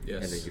it.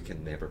 Yes. And then you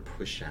can never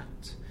push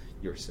out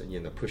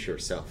push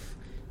yourself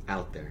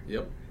out there.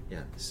 Yep.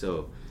 Yeah.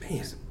 So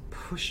just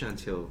push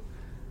until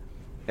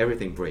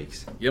everything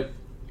breaks. Yep.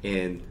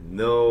 And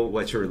know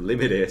what your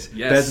limit is.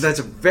 Yes.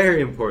 That's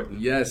very important.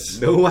 Yes.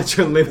 Know what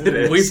your limit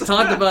is. We've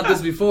talked about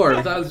this before.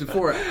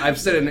 I've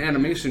said in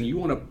animation,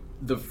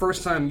 the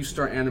first time you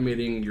start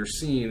animating your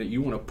scene,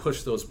 you want to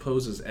push those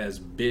poses as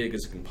big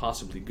as it can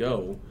possibly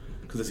go,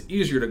 because it's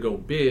easier to go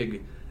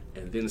big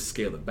and then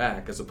scale it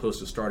back, as opposed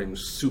to starting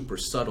super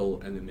subtle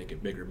and then make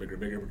it bigger,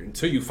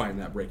 until you find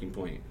that breaking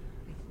point.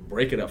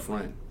 Break it up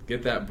front.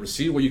 Get that.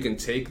 See where you can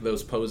take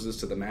those poses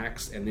to the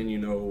max, and then you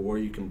know where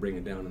you can bring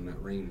it down in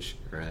that range.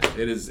 Right.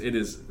 It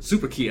is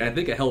super key. I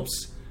think it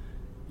helps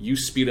you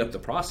speed up the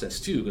process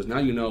too, because now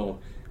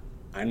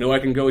I know I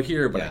can go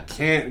here, but I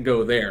can't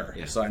go there.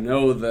 Yeah. So I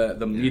know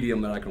the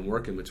medium that I can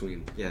work in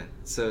between. Yeah.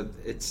 So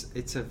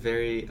it's a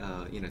very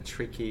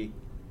tricky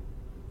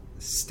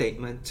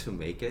statement to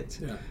make it.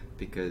 Yeah.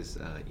 Because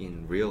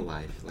in real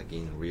life, like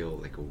in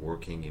real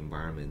working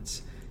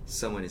environments,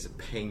 someone is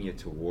paying you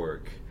to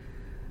work.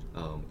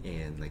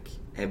 And like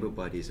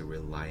everybody's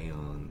relying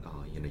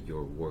on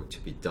your work to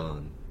be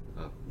done.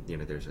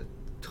 There's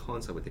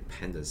tons of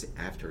dependency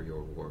after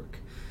your work.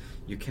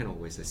 You can't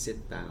always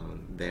sit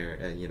down there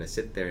and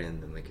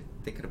then like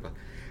thinking about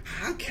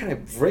how can I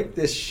break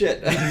this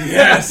shit.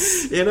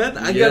 Yes.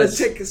 I gotta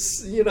take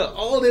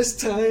all this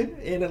time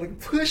and like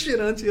push it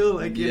until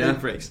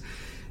it breaks.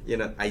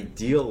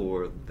 Ideal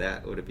world,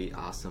 that would be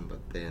awesome,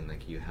 but then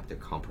like you have to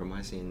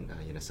compromise in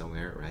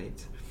somewhere,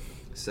 right?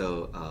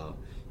 So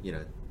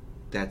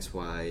that's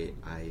why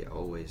I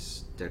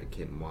always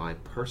dedicate my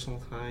personal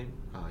time,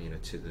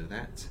 to do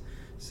that,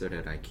 so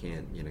that I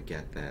can,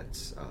 get that,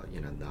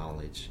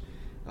 knowledge,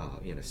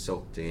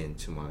 soaked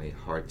into my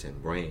heart and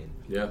brain.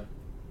 Yeah.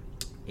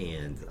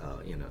 And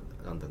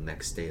on the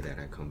next day that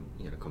I come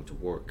to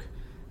work,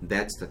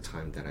 that's the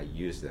time that I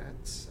use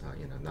that,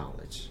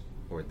 knowledge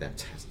or that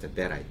test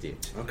that I did.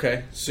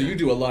 Okay. So you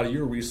do a lot of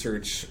your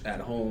research at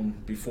home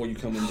before you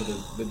come into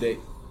the day.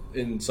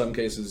 In some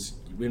cases,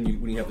 when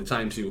you have the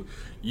time to,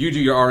 you do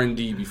your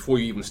R&D before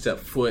you even step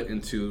foot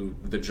into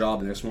the job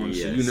the next morning.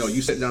 Yes. So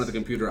you sit down at the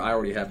computer, I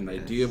already have an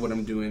idea of what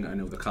I'm doing. I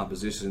know the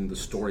composition, the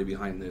story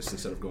behind this,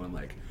 instead of going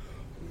like,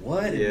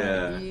 what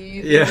am I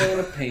even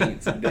going to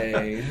paint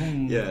today?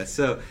 Yeah,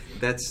 so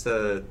that's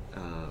the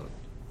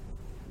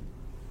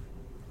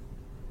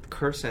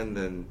curse and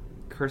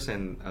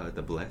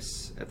the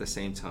bless at the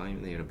same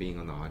time, being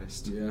an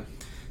artist. Yeah.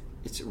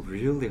 It's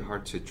really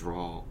hard to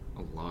draw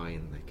a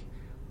line like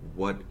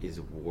what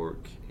is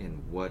work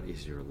and what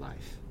is your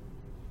life.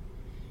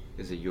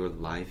 Because your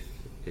life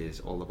is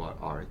all about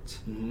art,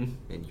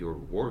 and your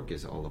work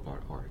is all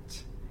about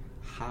art.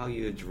 How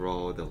you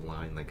draw the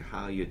line, like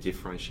how you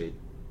differentiate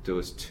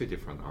those two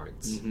different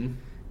arts,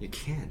 you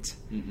can't.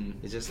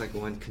 It's just like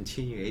one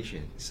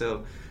continuation.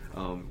 So,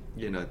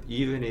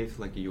 even if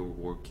like you're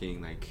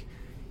working like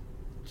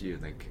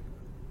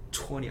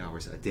 20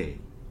 hours a day,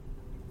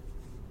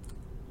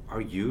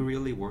 are you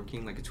really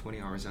working like 20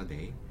 hours a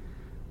day?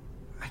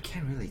 I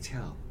can't really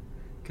tell,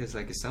 because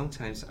like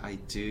sometimes I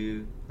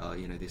do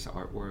this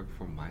artwork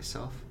for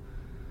myself,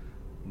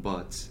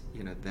 but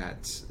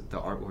that's the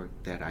artwork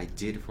that I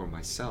did for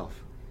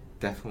myself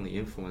definitely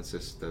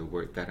influences the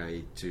work that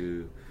I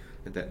do,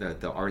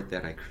 the art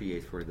that I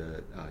create for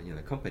the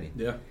company.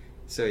 Yeah.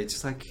 So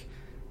it's like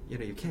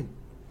you can't.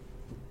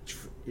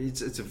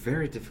 It's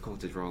very difficult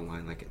to draw a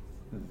line. Like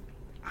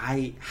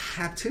I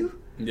have to.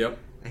 Yep.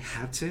 I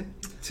have to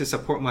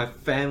support my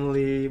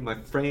family, my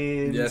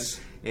friends. Yes.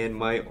 And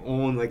my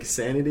own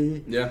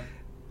sanity. Yeah.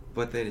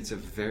 But then it's a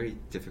very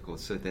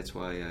difficult. So that's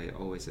why I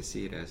always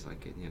see it as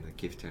like a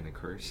gift and a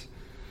curse.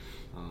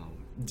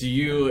 Do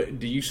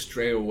you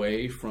stray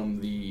away from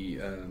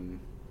the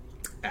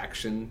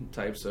action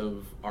types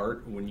of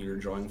art when you're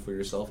drawing for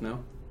yourself now?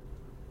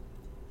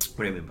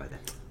 What do you mean by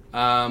that?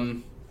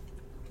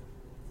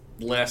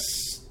 Less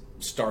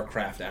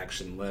StarCraft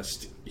action,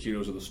 less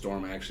Heroes of the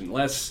Storm action,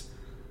 less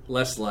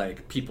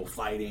like people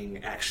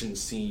fighting action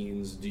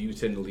scenes. Do you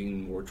tend to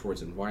lean more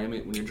towards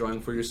environment when you're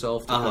drawing for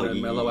yourself to kind of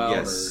mellow out,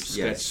 or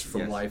sketch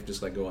from life,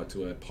 just like go out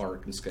to a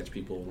park and sketch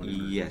people?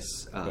 Whenever?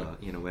 Yes,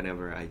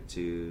 whenever I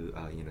do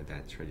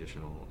that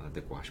traditional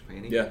the gouache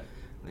painting,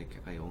 like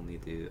I only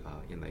do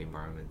in the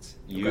environment.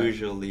 Okay.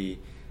 Usually,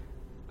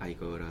 I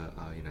go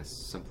to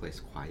someplace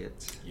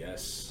quiet.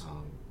 Yes.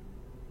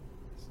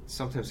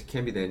 Sometimes it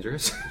can be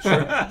dangerous.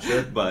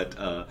 Sure. But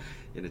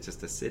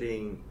just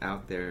sitting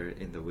out there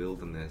in the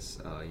wilderness,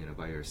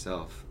 by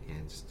yourself,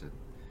 and just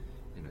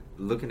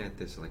looking at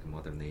this like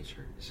Mother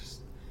Nature, it's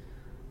just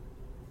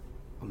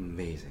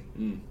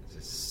amazing. It's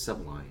just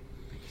sublime.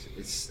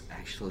 It's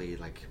actually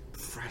like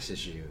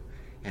presses you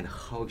and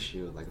hugs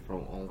you like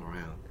from all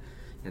around,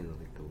 and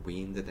like the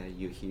wind that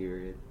you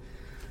hear,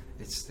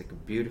 it's like a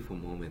beautiful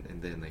moment.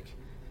 And then like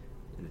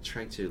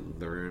trying to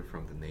learn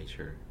from the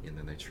nature, and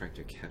then I try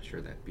to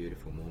capture that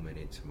beautiful moment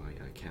into my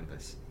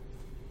canvas.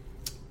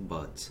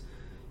 But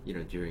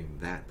during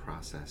that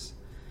process,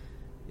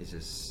 it's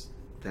just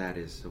that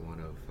is one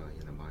of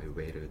my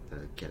way to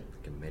get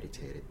like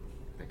meditated.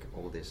 Like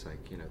all this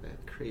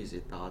that crazy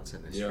thoughts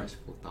and the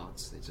stressful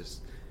thoughts,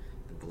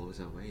 it blows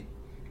away.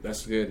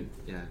 That's good.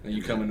 Yeah. And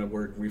you come into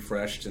work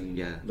refreshed and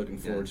looking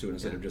forward to it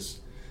instead of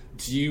just.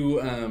 Do you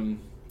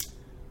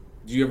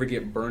ever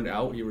get burned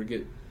out? You ever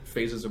get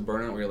phases of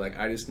burnout where you're like,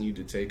 I just need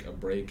to take a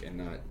break and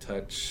not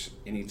touch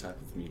any type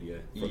of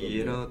media?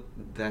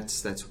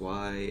 That's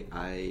why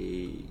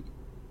I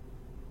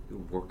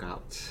work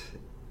out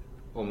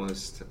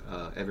almost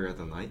every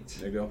other night.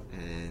 There you go.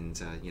 And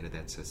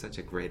that's such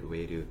a great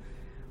way to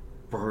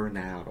burn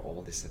out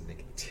all this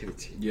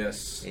negativity.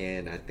 Yes.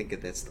 And I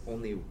think that's the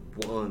only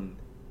one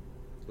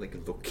like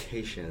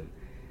location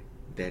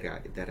that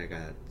I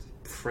got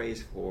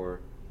praised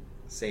for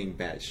saying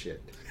bad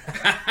shit.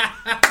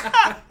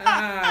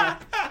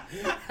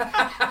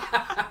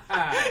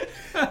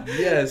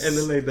 Yes. And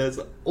then like that's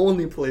the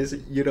only place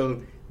you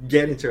don't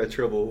get into a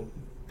trouble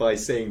by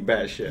saying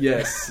bad shit.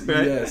 Yes.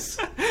 Right? Yes.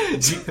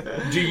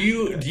 Do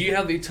you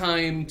have the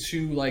time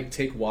to like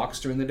take walks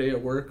during the day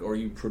at work, or are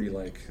you pretty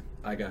like,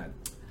 I got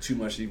too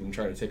much to even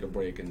try to take a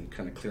break and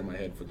kind of clear my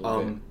head for the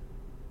day?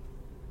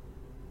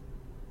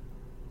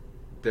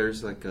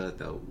 There's like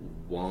the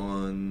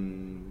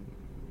one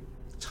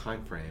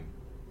time frame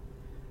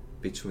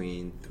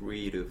between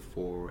 3 to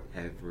 4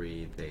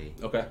 every day.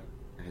 Okay.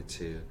 I had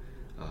to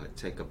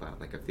take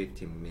about like a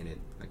 15-minute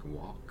like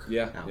walk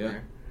out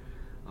there.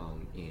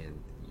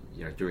 And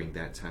during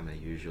that time I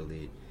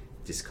usually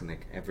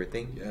disconnect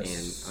everything.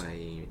 Yes. And I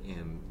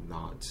am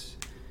not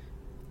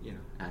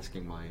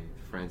asking my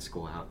friends to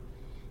go out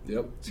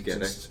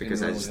together,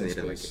 because I just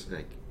needed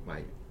like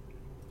my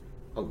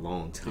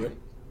alone time.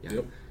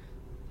 Yep.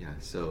 Yeah,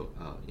 so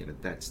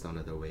that's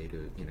another way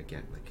to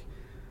get like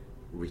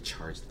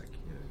recharged like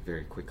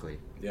very quickly.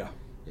 Yeah,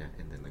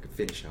 and then like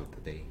finish out the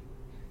day.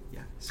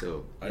 Yeah,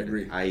 so I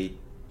agree. I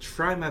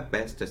try my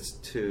best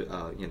just to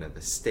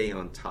to stay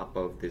on top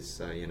of this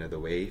the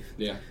wave.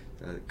 Yeah,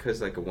 because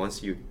like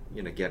once you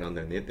get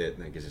underneath it,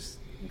 like it's just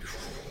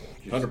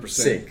 100%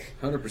 sick.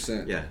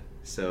 100%. Yeah.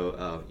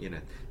 So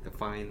to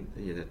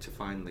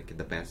find like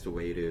the best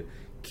way to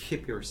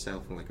keep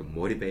yourself like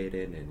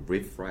motivated and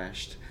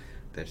refreshed.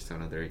 That's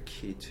another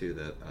key to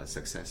the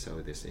success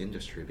of this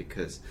industry,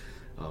 because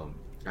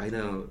I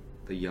know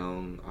the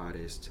young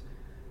artist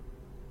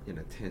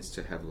tends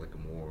to have like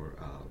more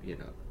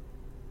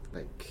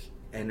like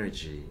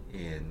energy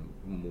and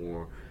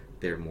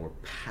they're more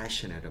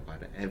passionate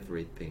about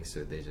everything,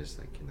 so they just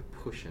like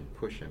push and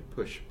push and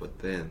push. But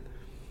then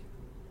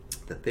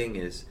the thing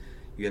is,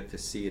 you have to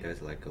see it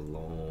as like a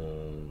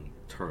long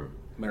term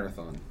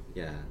marathon.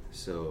 Yeah.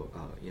 So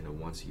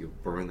once you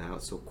burn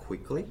out so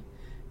quickly,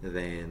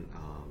 then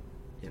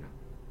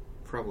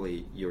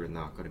probably you're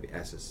not going to be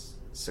as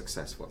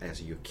successful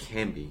as you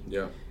can be.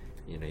 Yeah.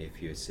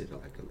 If you see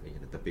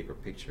like the bigger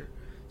picture.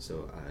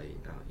 So I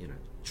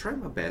try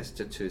my best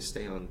to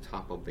stay on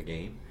top of the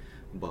game,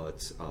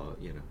 but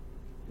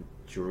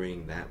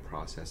during that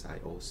process I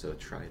also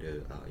try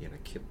to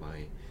keep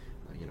my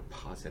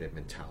positive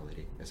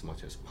mentality as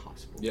much as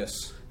possible.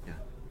 Yes. Yeah.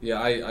 Yeah,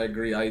 I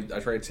agree. I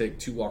try to take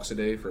 2 walks a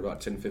day for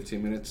about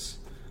 10-15 minutes,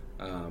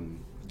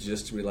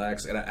 just to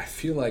relax. And I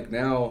feel like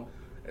now,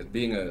 as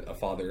being a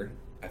father,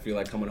 I feel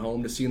like coming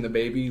home to seeing the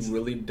baby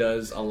really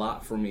does a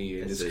lot for me.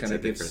 It just kind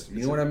of gets,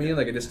 you know what I mean?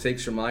 Like it just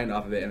takes your mind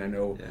off of it. And I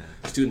know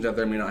students out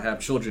there may not have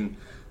children,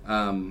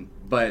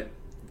 but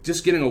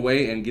just getting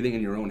away and getting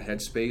in your own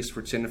headspace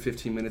for 10 to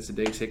 15 minutes a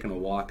day, taking a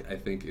walk, I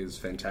think is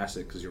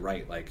fantastic, because you're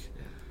right. Like,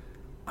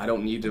 I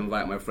don't need to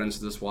invite my friends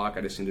to this walk.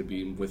 I just need to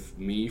be with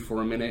me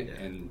for a minute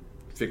and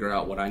figure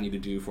out what I need to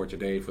do for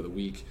today, for the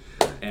week.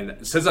 And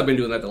since I've been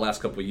doing that the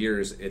last couple of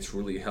years, it's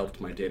really helped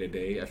my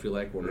day-to-day, I feel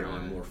like, where now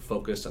I'm more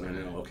focused and I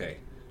know, okay,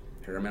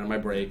 here I'm at my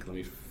break, let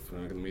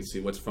me see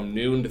what's from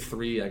noon to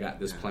 3, I got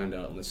this planned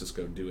out, and let's just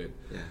go do it.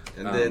 Yeah,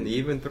 and then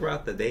even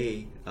throughout the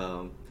day,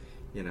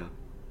 you know,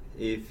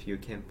 if you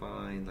can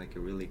find like a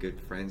really good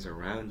friends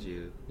around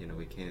you, you know,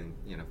 we can,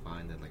 you know,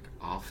 find a like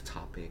off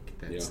topic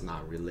that's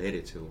not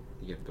related to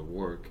the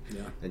work,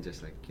 and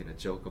just like, you know,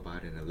 joke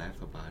about it and laugh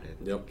about it.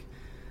 Yep.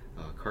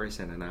 Like,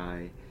 Carson and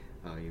I,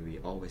 we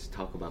always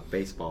talk about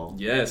baseball.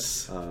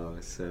 Yes.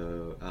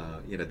 So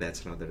you know,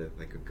 that's another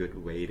like a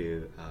good way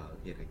to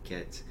you know,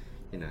 get,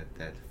 you know,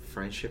 that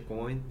friendship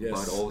going,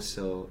 but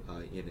also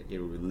you know, it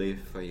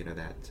relieve you know,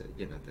 that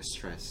you know, the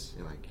stress,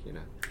 like, you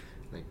know,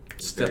 like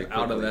step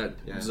out of that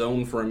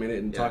zone for a minute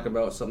and talk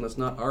about something that's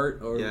not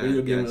art or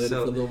video game related for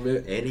a little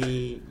bit.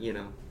 Any, you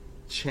know,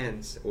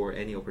 chance or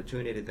any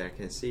opportunity that I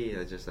can see,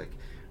 I just like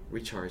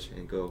recharge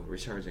and go.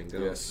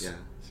 Yes. Yeah.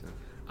 So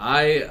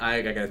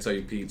I gotta tell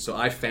you, Pete, so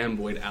I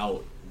fanboyed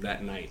out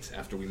that night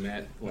after we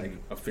met, like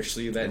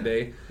officially that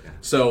day. Yeah.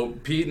 So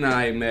Pete and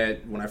I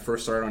met when I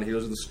first started on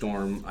Heroes of the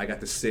Storm. I got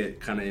to sit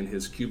kind of in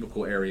his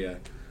cubicle area,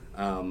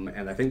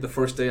 and I think the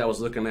first day I was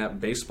looking at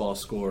baseball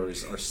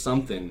scores or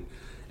something.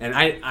 And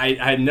I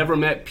had never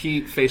met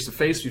Pete face to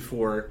face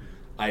before.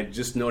 I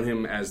just known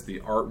him as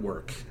the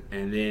artwork.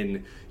 And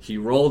then he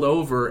rolled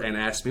over and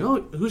asked me,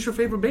 "Oh, who's your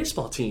favorite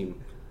baseball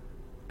team?"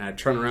 And I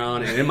turned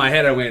around, and in my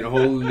head I went,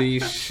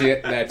 "Holy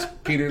shit, that's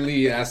Peter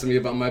Lee asking me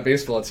about my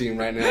baseball team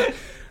right now."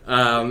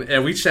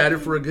 And we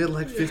chatted for a good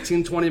like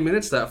 15, 20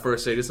 minutes that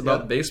first day just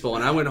about baseball.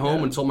 And I went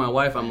home and told my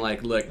wife, I'm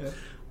like, "Look,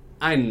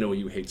 I know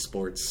you hate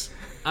sports.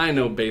 I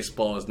know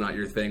baseball is not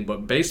your thing,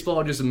 but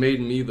baseball just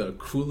made me the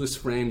coolest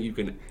friend you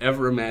can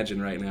ever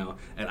imagine right now."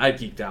 And I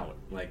geeked out.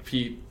 Like,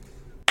 Pete,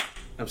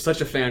 I'm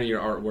such a fan of your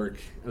artwork.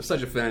 I'm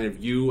such a fan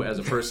of you as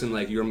a person.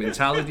 Like, your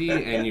mentality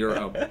and your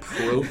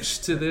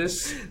approach to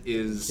this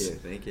is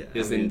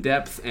in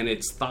depth and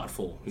it's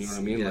thoughtful. You know what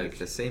I mean? Yeah, like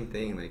the same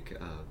thing. Like,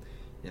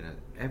 you know,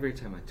 every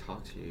time I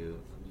talk to you,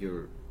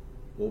 your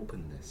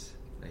openness.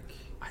 Like,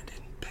 I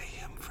didn't pay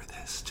him for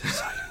this, just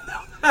so you know.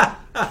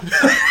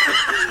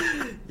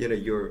 You know,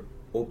 your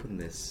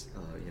openness,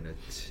 you know,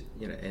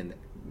 you know, and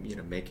you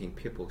know, making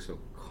people so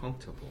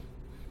comfortable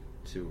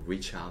to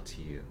reach out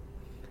to you,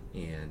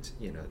 and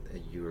you know,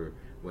 you're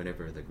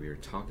whenever like we were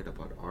talking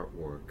about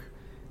artwork,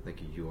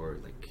 like you're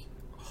like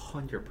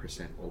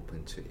 100%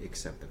 open to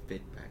accept the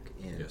feedback,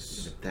 and you know,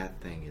 that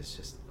thing is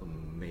just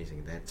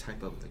amazing. That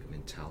type of like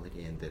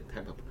mentality and that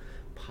type of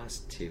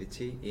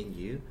positivity in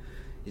you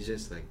is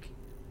just like,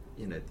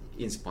 you know,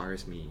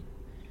 inspires me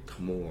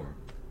more.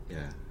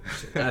 Yeah.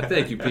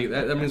 Thank you, Pete.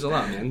 That means a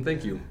lot, man.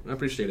 Thank you. I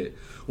appreciate it.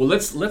 Well,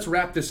 let's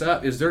wrap this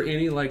up. Is there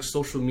any like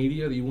social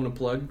media that you want to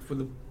plug for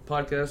the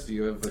podcast? Do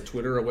you have a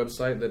Twitter or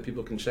website that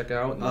people can check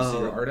out and see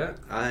your art at?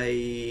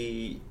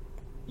 I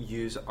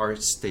use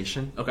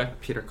ArtStation. Okay.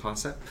 Peter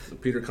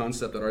Concept. Peter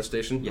Concept at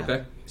ArtStation. Yeah.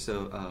 Okay.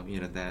 So you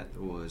know, that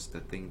was the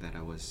thing that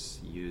I was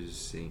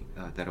using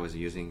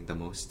the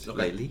most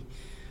lately,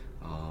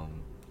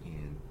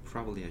 and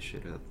probably I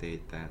should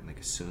update that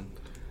like soon.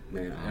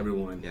 Man,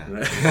 everyone. Yeah.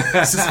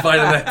 This is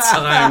finally that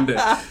time to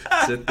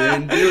sit there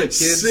and do it,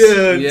 kids.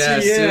 Soon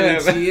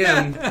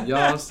TM.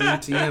 Y'all, soon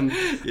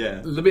TM.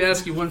 Yeah. Let me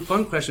ask you one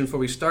fun question before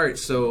we start.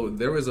 So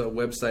there was a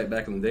website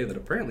back in the day that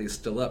apparently is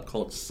still up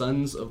called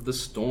Sons of the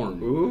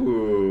Storm.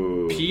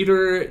 Ooh.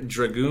 Peter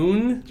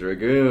Dragoon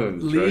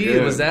Lee.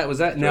 Was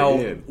that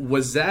now?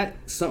 Was that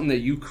something that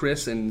you,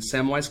 Chris, and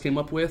Samwise came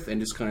up with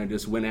and just kind of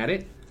just went at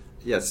it?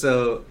 Yeah.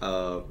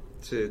 So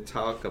to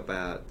talk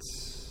about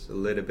a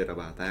little bit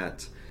about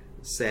that.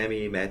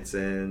 Sammy,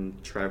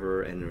 Metzen,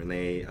 Trevor, and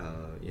Renee,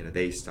 you know,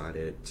 they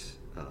started,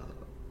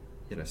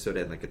 you know, so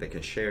that like they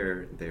can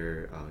share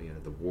their, you know,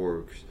 the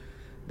work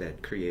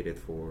that created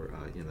for,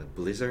 you know,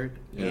 Blizzard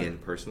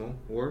and personal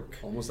work.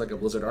 Almost like a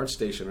Blizzard art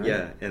station, right?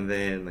 Yeah, and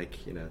then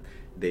like, you know,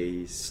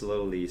 they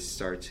slowly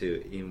start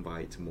to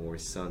invite more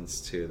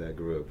sons to the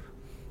group.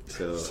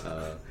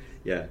 So,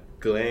 yeah,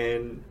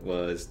 Glenn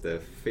was the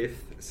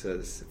fifth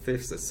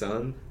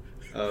son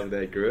of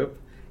that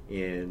group,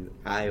 and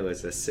I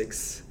was the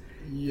sixth.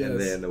 Yes. And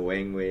then the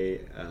Wang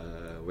Wei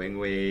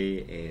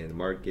and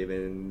Mark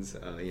Gibbons,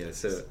 you know,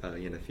 so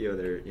you know, a few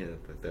other, you know,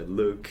 the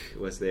Luke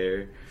was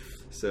there,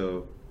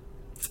 so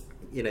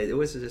you know, it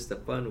was just a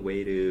fun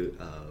way to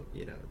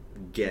you know,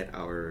 get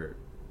our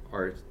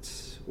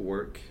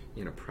artwork,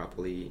 you know,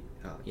 properly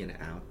you know,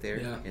 out there,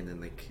 and then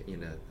like, you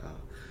know,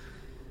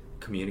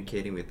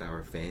 communicating with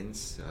our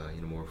fans,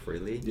 you know, more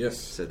freely. Yes.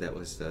 So that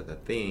was the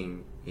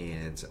thing,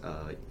 and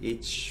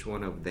each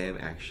one of them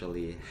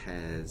actually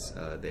has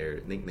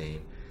their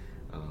nickname.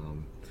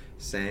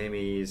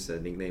 Sammy's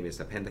nickname is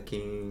the Panda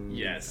King.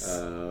 Yes.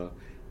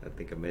 I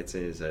think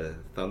Metzen is a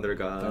Thunder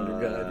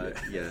God.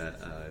 Yeah.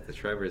 The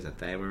Trevor is a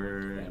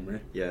Thammer.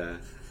 Yeah.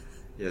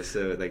 Yeah.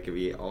 So like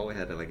we all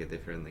had like a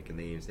different like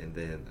names, and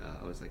then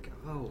I was like,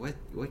 oh,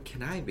 what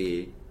can I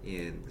be?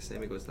 And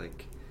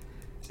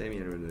Sammy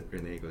and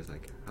Renee goes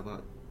like, how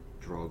about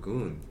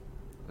Dragoon?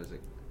 I was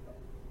like,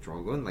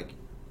 dragon, like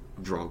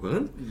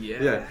dragon.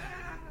 Yeah.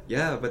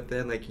 Yeah, but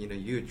then like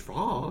you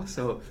draw,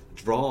 so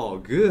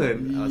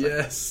dragon. I was like,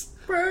 Yes.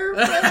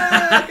 perfect.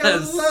 I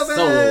love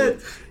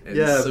it. And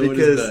Yeah, so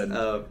because it is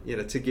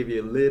done. to give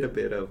you a little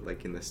bit of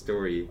like in the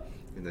story,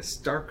 in the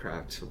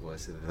StarCraft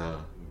was the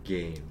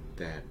game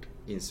that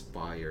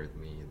inspired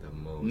me the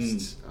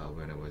most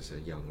when I was a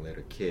young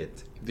little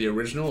kid. The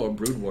original or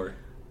Brood War?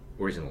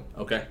 Original.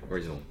 Okay.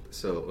 Original.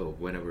 So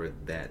whenever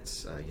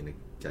that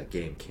that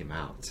game came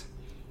out,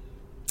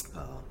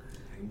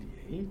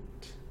 98?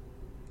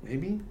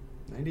 Maybe?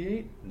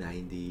 98?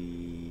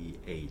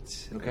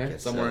 98. Okay,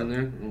 somewhere in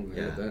there. Oh, I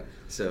Yeah. got that.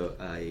 So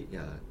I,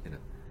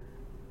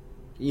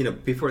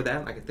 before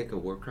that, like, I think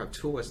Warcraft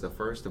 2 was the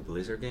first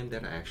Blizzard game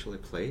that I actually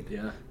played.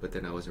 Yeah. But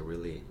then I wasn't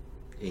really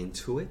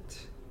into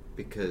it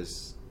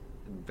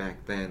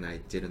back then I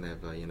didn't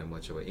have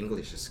much of an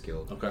English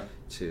skill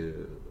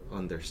to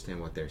understand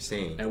what they're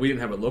saying. And we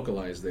didn't have it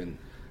localized then.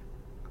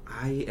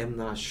 I am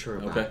not sure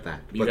about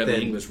that. You but got then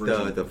the English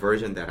version. The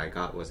version that I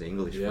got was the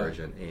English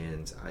version,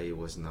 and I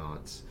was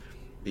not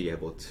be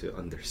able to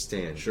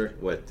understand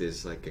what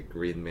is like a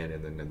green man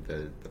and then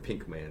the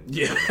pink man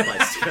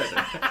fights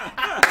together.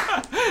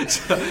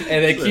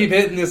 And they keep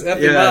hitting this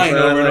F9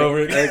 over and over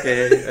again.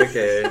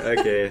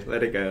 Okay,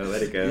 let it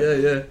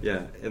go.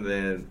 Yeah, and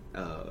then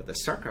the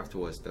StarCraft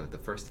was the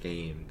first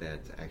game that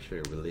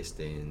actually released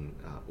in,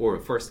 or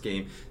first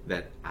game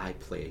that I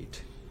played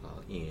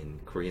in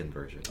Korean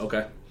version.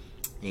 Okay.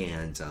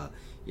 And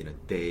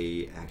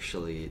they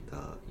actually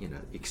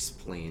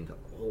explained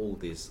all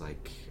these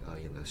like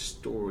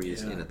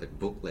stories in the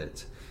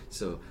booklet.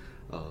 So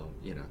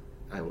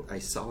I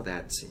saw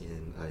that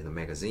in the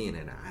magazine,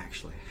 and I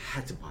actually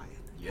had to buy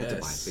it. Had to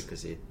buy it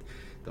because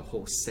the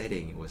whole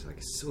setting was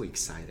like so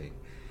exciting.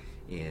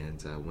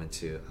 And went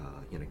to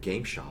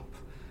game shop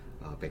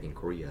back in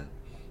Korea.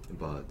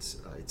 But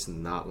it's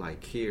not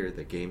like here.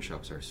 The game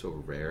shops are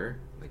so rare,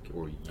 like,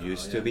 or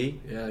used to be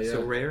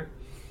so rare.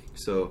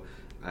 So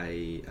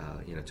I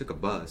took a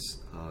bus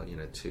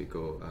to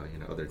go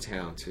other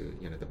town to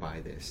to buy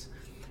this,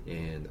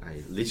 and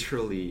I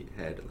literally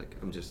had like,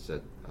 I'm just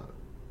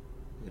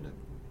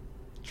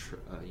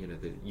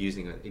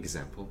using an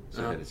example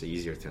so that it's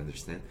easier to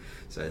understand.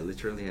 So I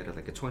literally had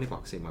like a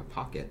 $20 in my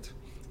pocket.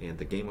 And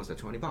the game was at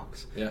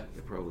 $20. Yeah.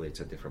 Probably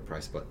it's a different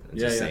price, but I'm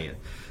just saying.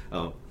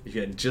 You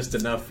had just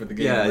enough for the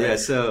game. Yeah.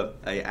 So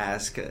I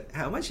asked,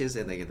 how much is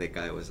it? Like, the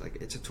guy was like,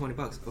 it's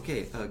 $20.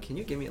 Okay, can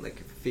you give me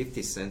like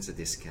 50 cents a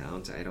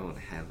discount? I don't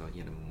have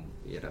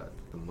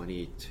the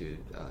money to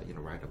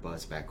ride a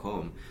bus back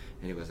home.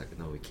 And he was like,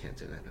 no, we can't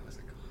do that. And I was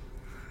like,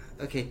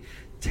 okay,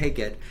 take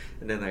it.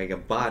 And then I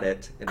bought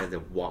it, and then I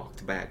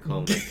walked back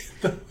home.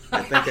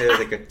 I think it was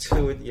like a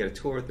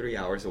 2 or 3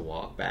 hours of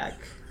walk back.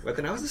 But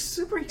then I was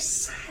super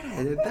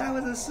excited.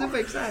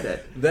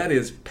 That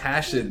is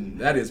passion.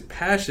 That is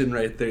passion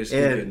right there,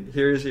 Stephen. And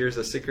here's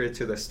a secret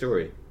to the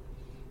story.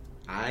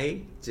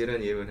 I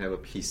didn't even have a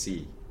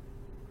PC.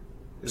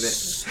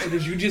 So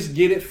did you just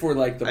get it for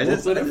like the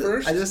booklet at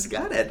first? I just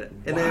got it,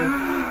 and then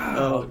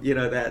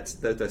that's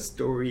the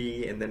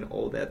story, and then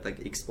all that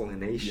like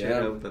explanation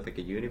of the like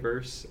a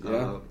universe.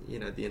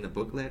 In the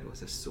booklet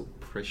was just so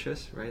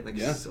precious, right? Like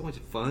so much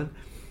fun.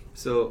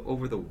 So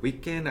over the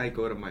weekend, I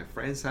go to my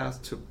friend's house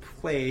to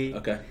play.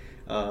 Okay.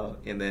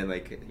 And then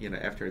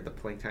after the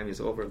playing time is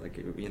over,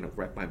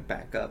 wrap my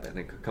back up and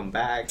then come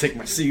back. Take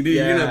my CD. Me.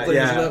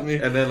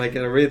 And then I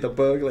read the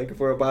book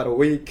for about a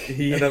week.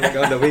 And then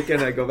on the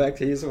weekend, I go back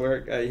to his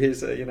work,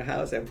 his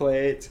house, and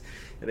play it.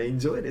 And I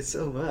enjoyed it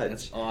so much.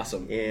 That's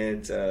awesome.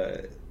 And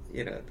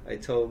I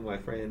told my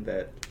friend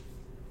that,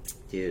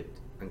 dude,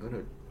 I want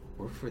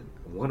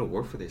to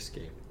work for this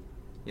game.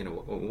 I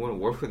want to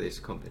work for this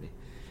company.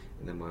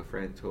 And then my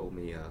friend told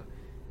me,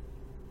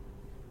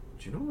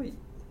 do you know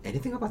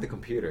anything about the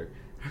computer?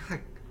 I'm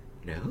like,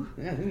 no.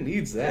 Yeah, who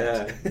needs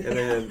that? Yeah. And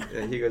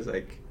then he goes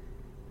like,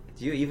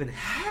 do you even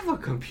have a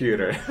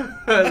computer?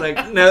 I was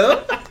like,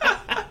 no.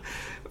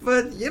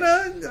 But,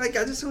 I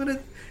just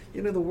wanted,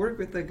 to work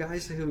with the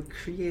guys who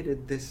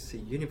created this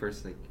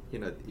universe.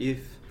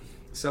 If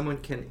someone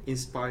can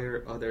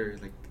inspire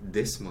others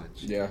this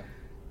much,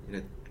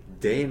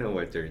 they know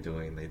what they're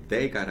doing.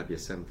 They gotta be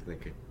something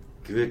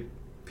good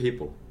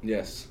people.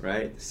 Yes.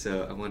 Right?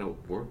 So I want to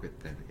work with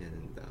them,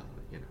 and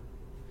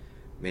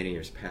many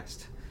years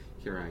passed.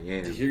 Here I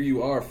am. Here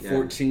you are,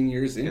 14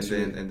 years into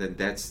it. And then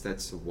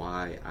that's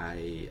why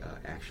I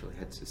actually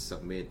had to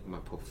submit my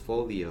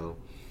portfolio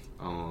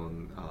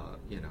on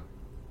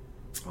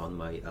on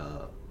my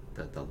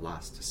the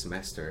last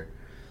semester.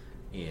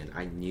 And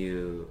I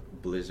knew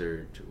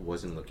Blizzard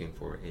wasn't looking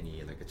for any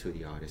a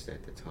 2D artist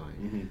at the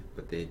time,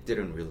 but they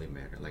didn't really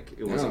matter.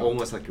 It was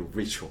almost like a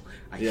ritual.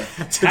 I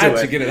had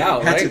to get it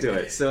out. Had to do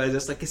it. So I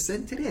just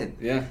sent it in.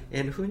 Yeah.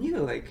 And who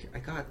knew? I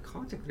got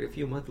contacted a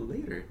few months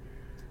later.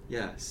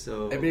 Yeah.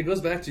 So I mean, it goes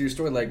back to your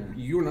story.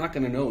 You're not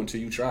going to know until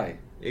you try.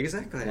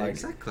 Exactly.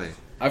 Exactly.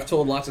 I've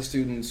told lots of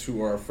students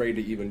who are afraid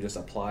to even just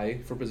apply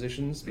for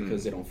positions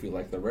because they don't feel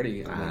like they're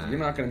ready. I'm like, you're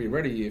not going to be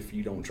ready if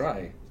you don't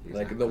try.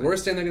 Exactly. The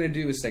worst thing they're going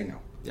to do is say no.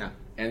 Yeah.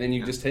 And then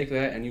you just take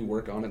that and you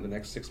work on it the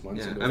next 6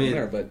 months and go I mean, from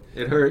there. But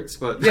it hurts,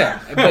 but...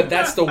 Yeah, but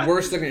that's the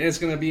worst thing. It's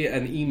going to be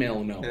an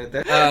email no.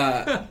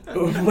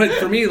 But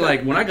for me,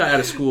 like, when I got out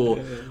of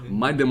school,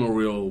 my demo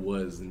reel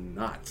was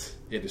not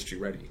industry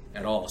ready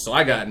at all. So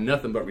I got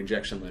nothing but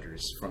rejection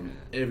letters from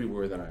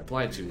everywhere that I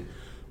applied to.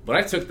 But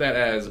I took that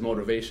as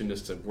motivation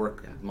just to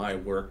work my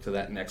work to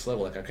that next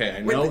level. Like, okay,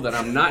 I know that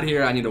I'm not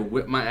here. I need to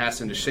whip my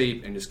ass into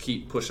shape and just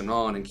keep pushing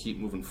on and keep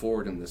moving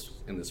forward in this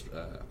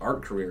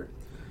art career.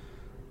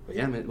 But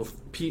yeah, man. Well,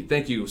 Pete,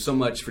 thank you so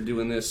much for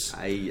doing this.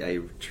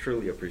 I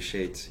truly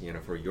appreciate,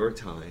 for your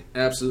time.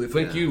 Absolutely.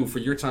 Thank you for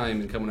your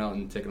time and coming out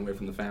and taking away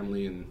from the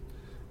family and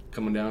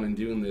coming down and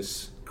doing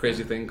this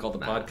crazy thing called the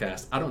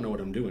podcast. I don't know what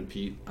I'm doing,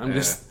 Pete. I'm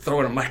just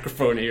throwing a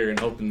microphone here and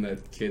hoping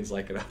that kids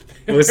like it out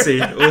there. We'll see.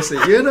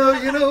 You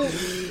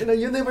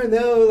never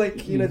know.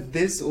 Like,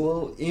 this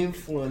will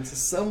influence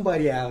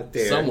somebody out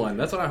there. Someone.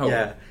 That's what I hope.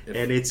 Yeah,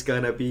 and it's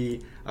gonna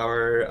be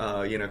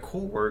our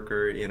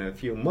co-worker in a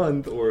few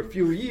months or a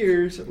few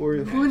years or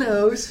who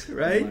knows,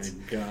 right? Oh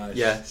my gosh.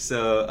 Yeah.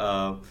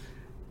 So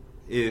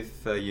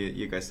if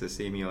you guys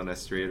see me on the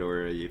street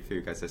or if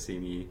you guys see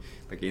me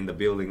like in the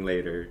building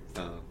later.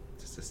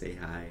 Just to say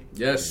hi.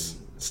 Yes.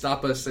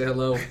 Stop us, say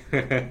hello.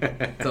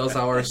 Tell us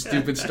how our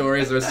stupid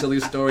stories or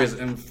silly stories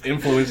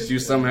influenced you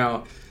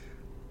somehow.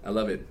 I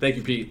love it. Thank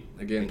you, Pete.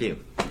 Again. Thank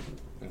you.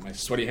 My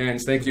sweaty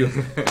hands. Thank you.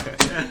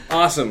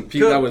 Awesome.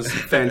 Pete, that was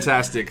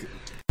fantastic.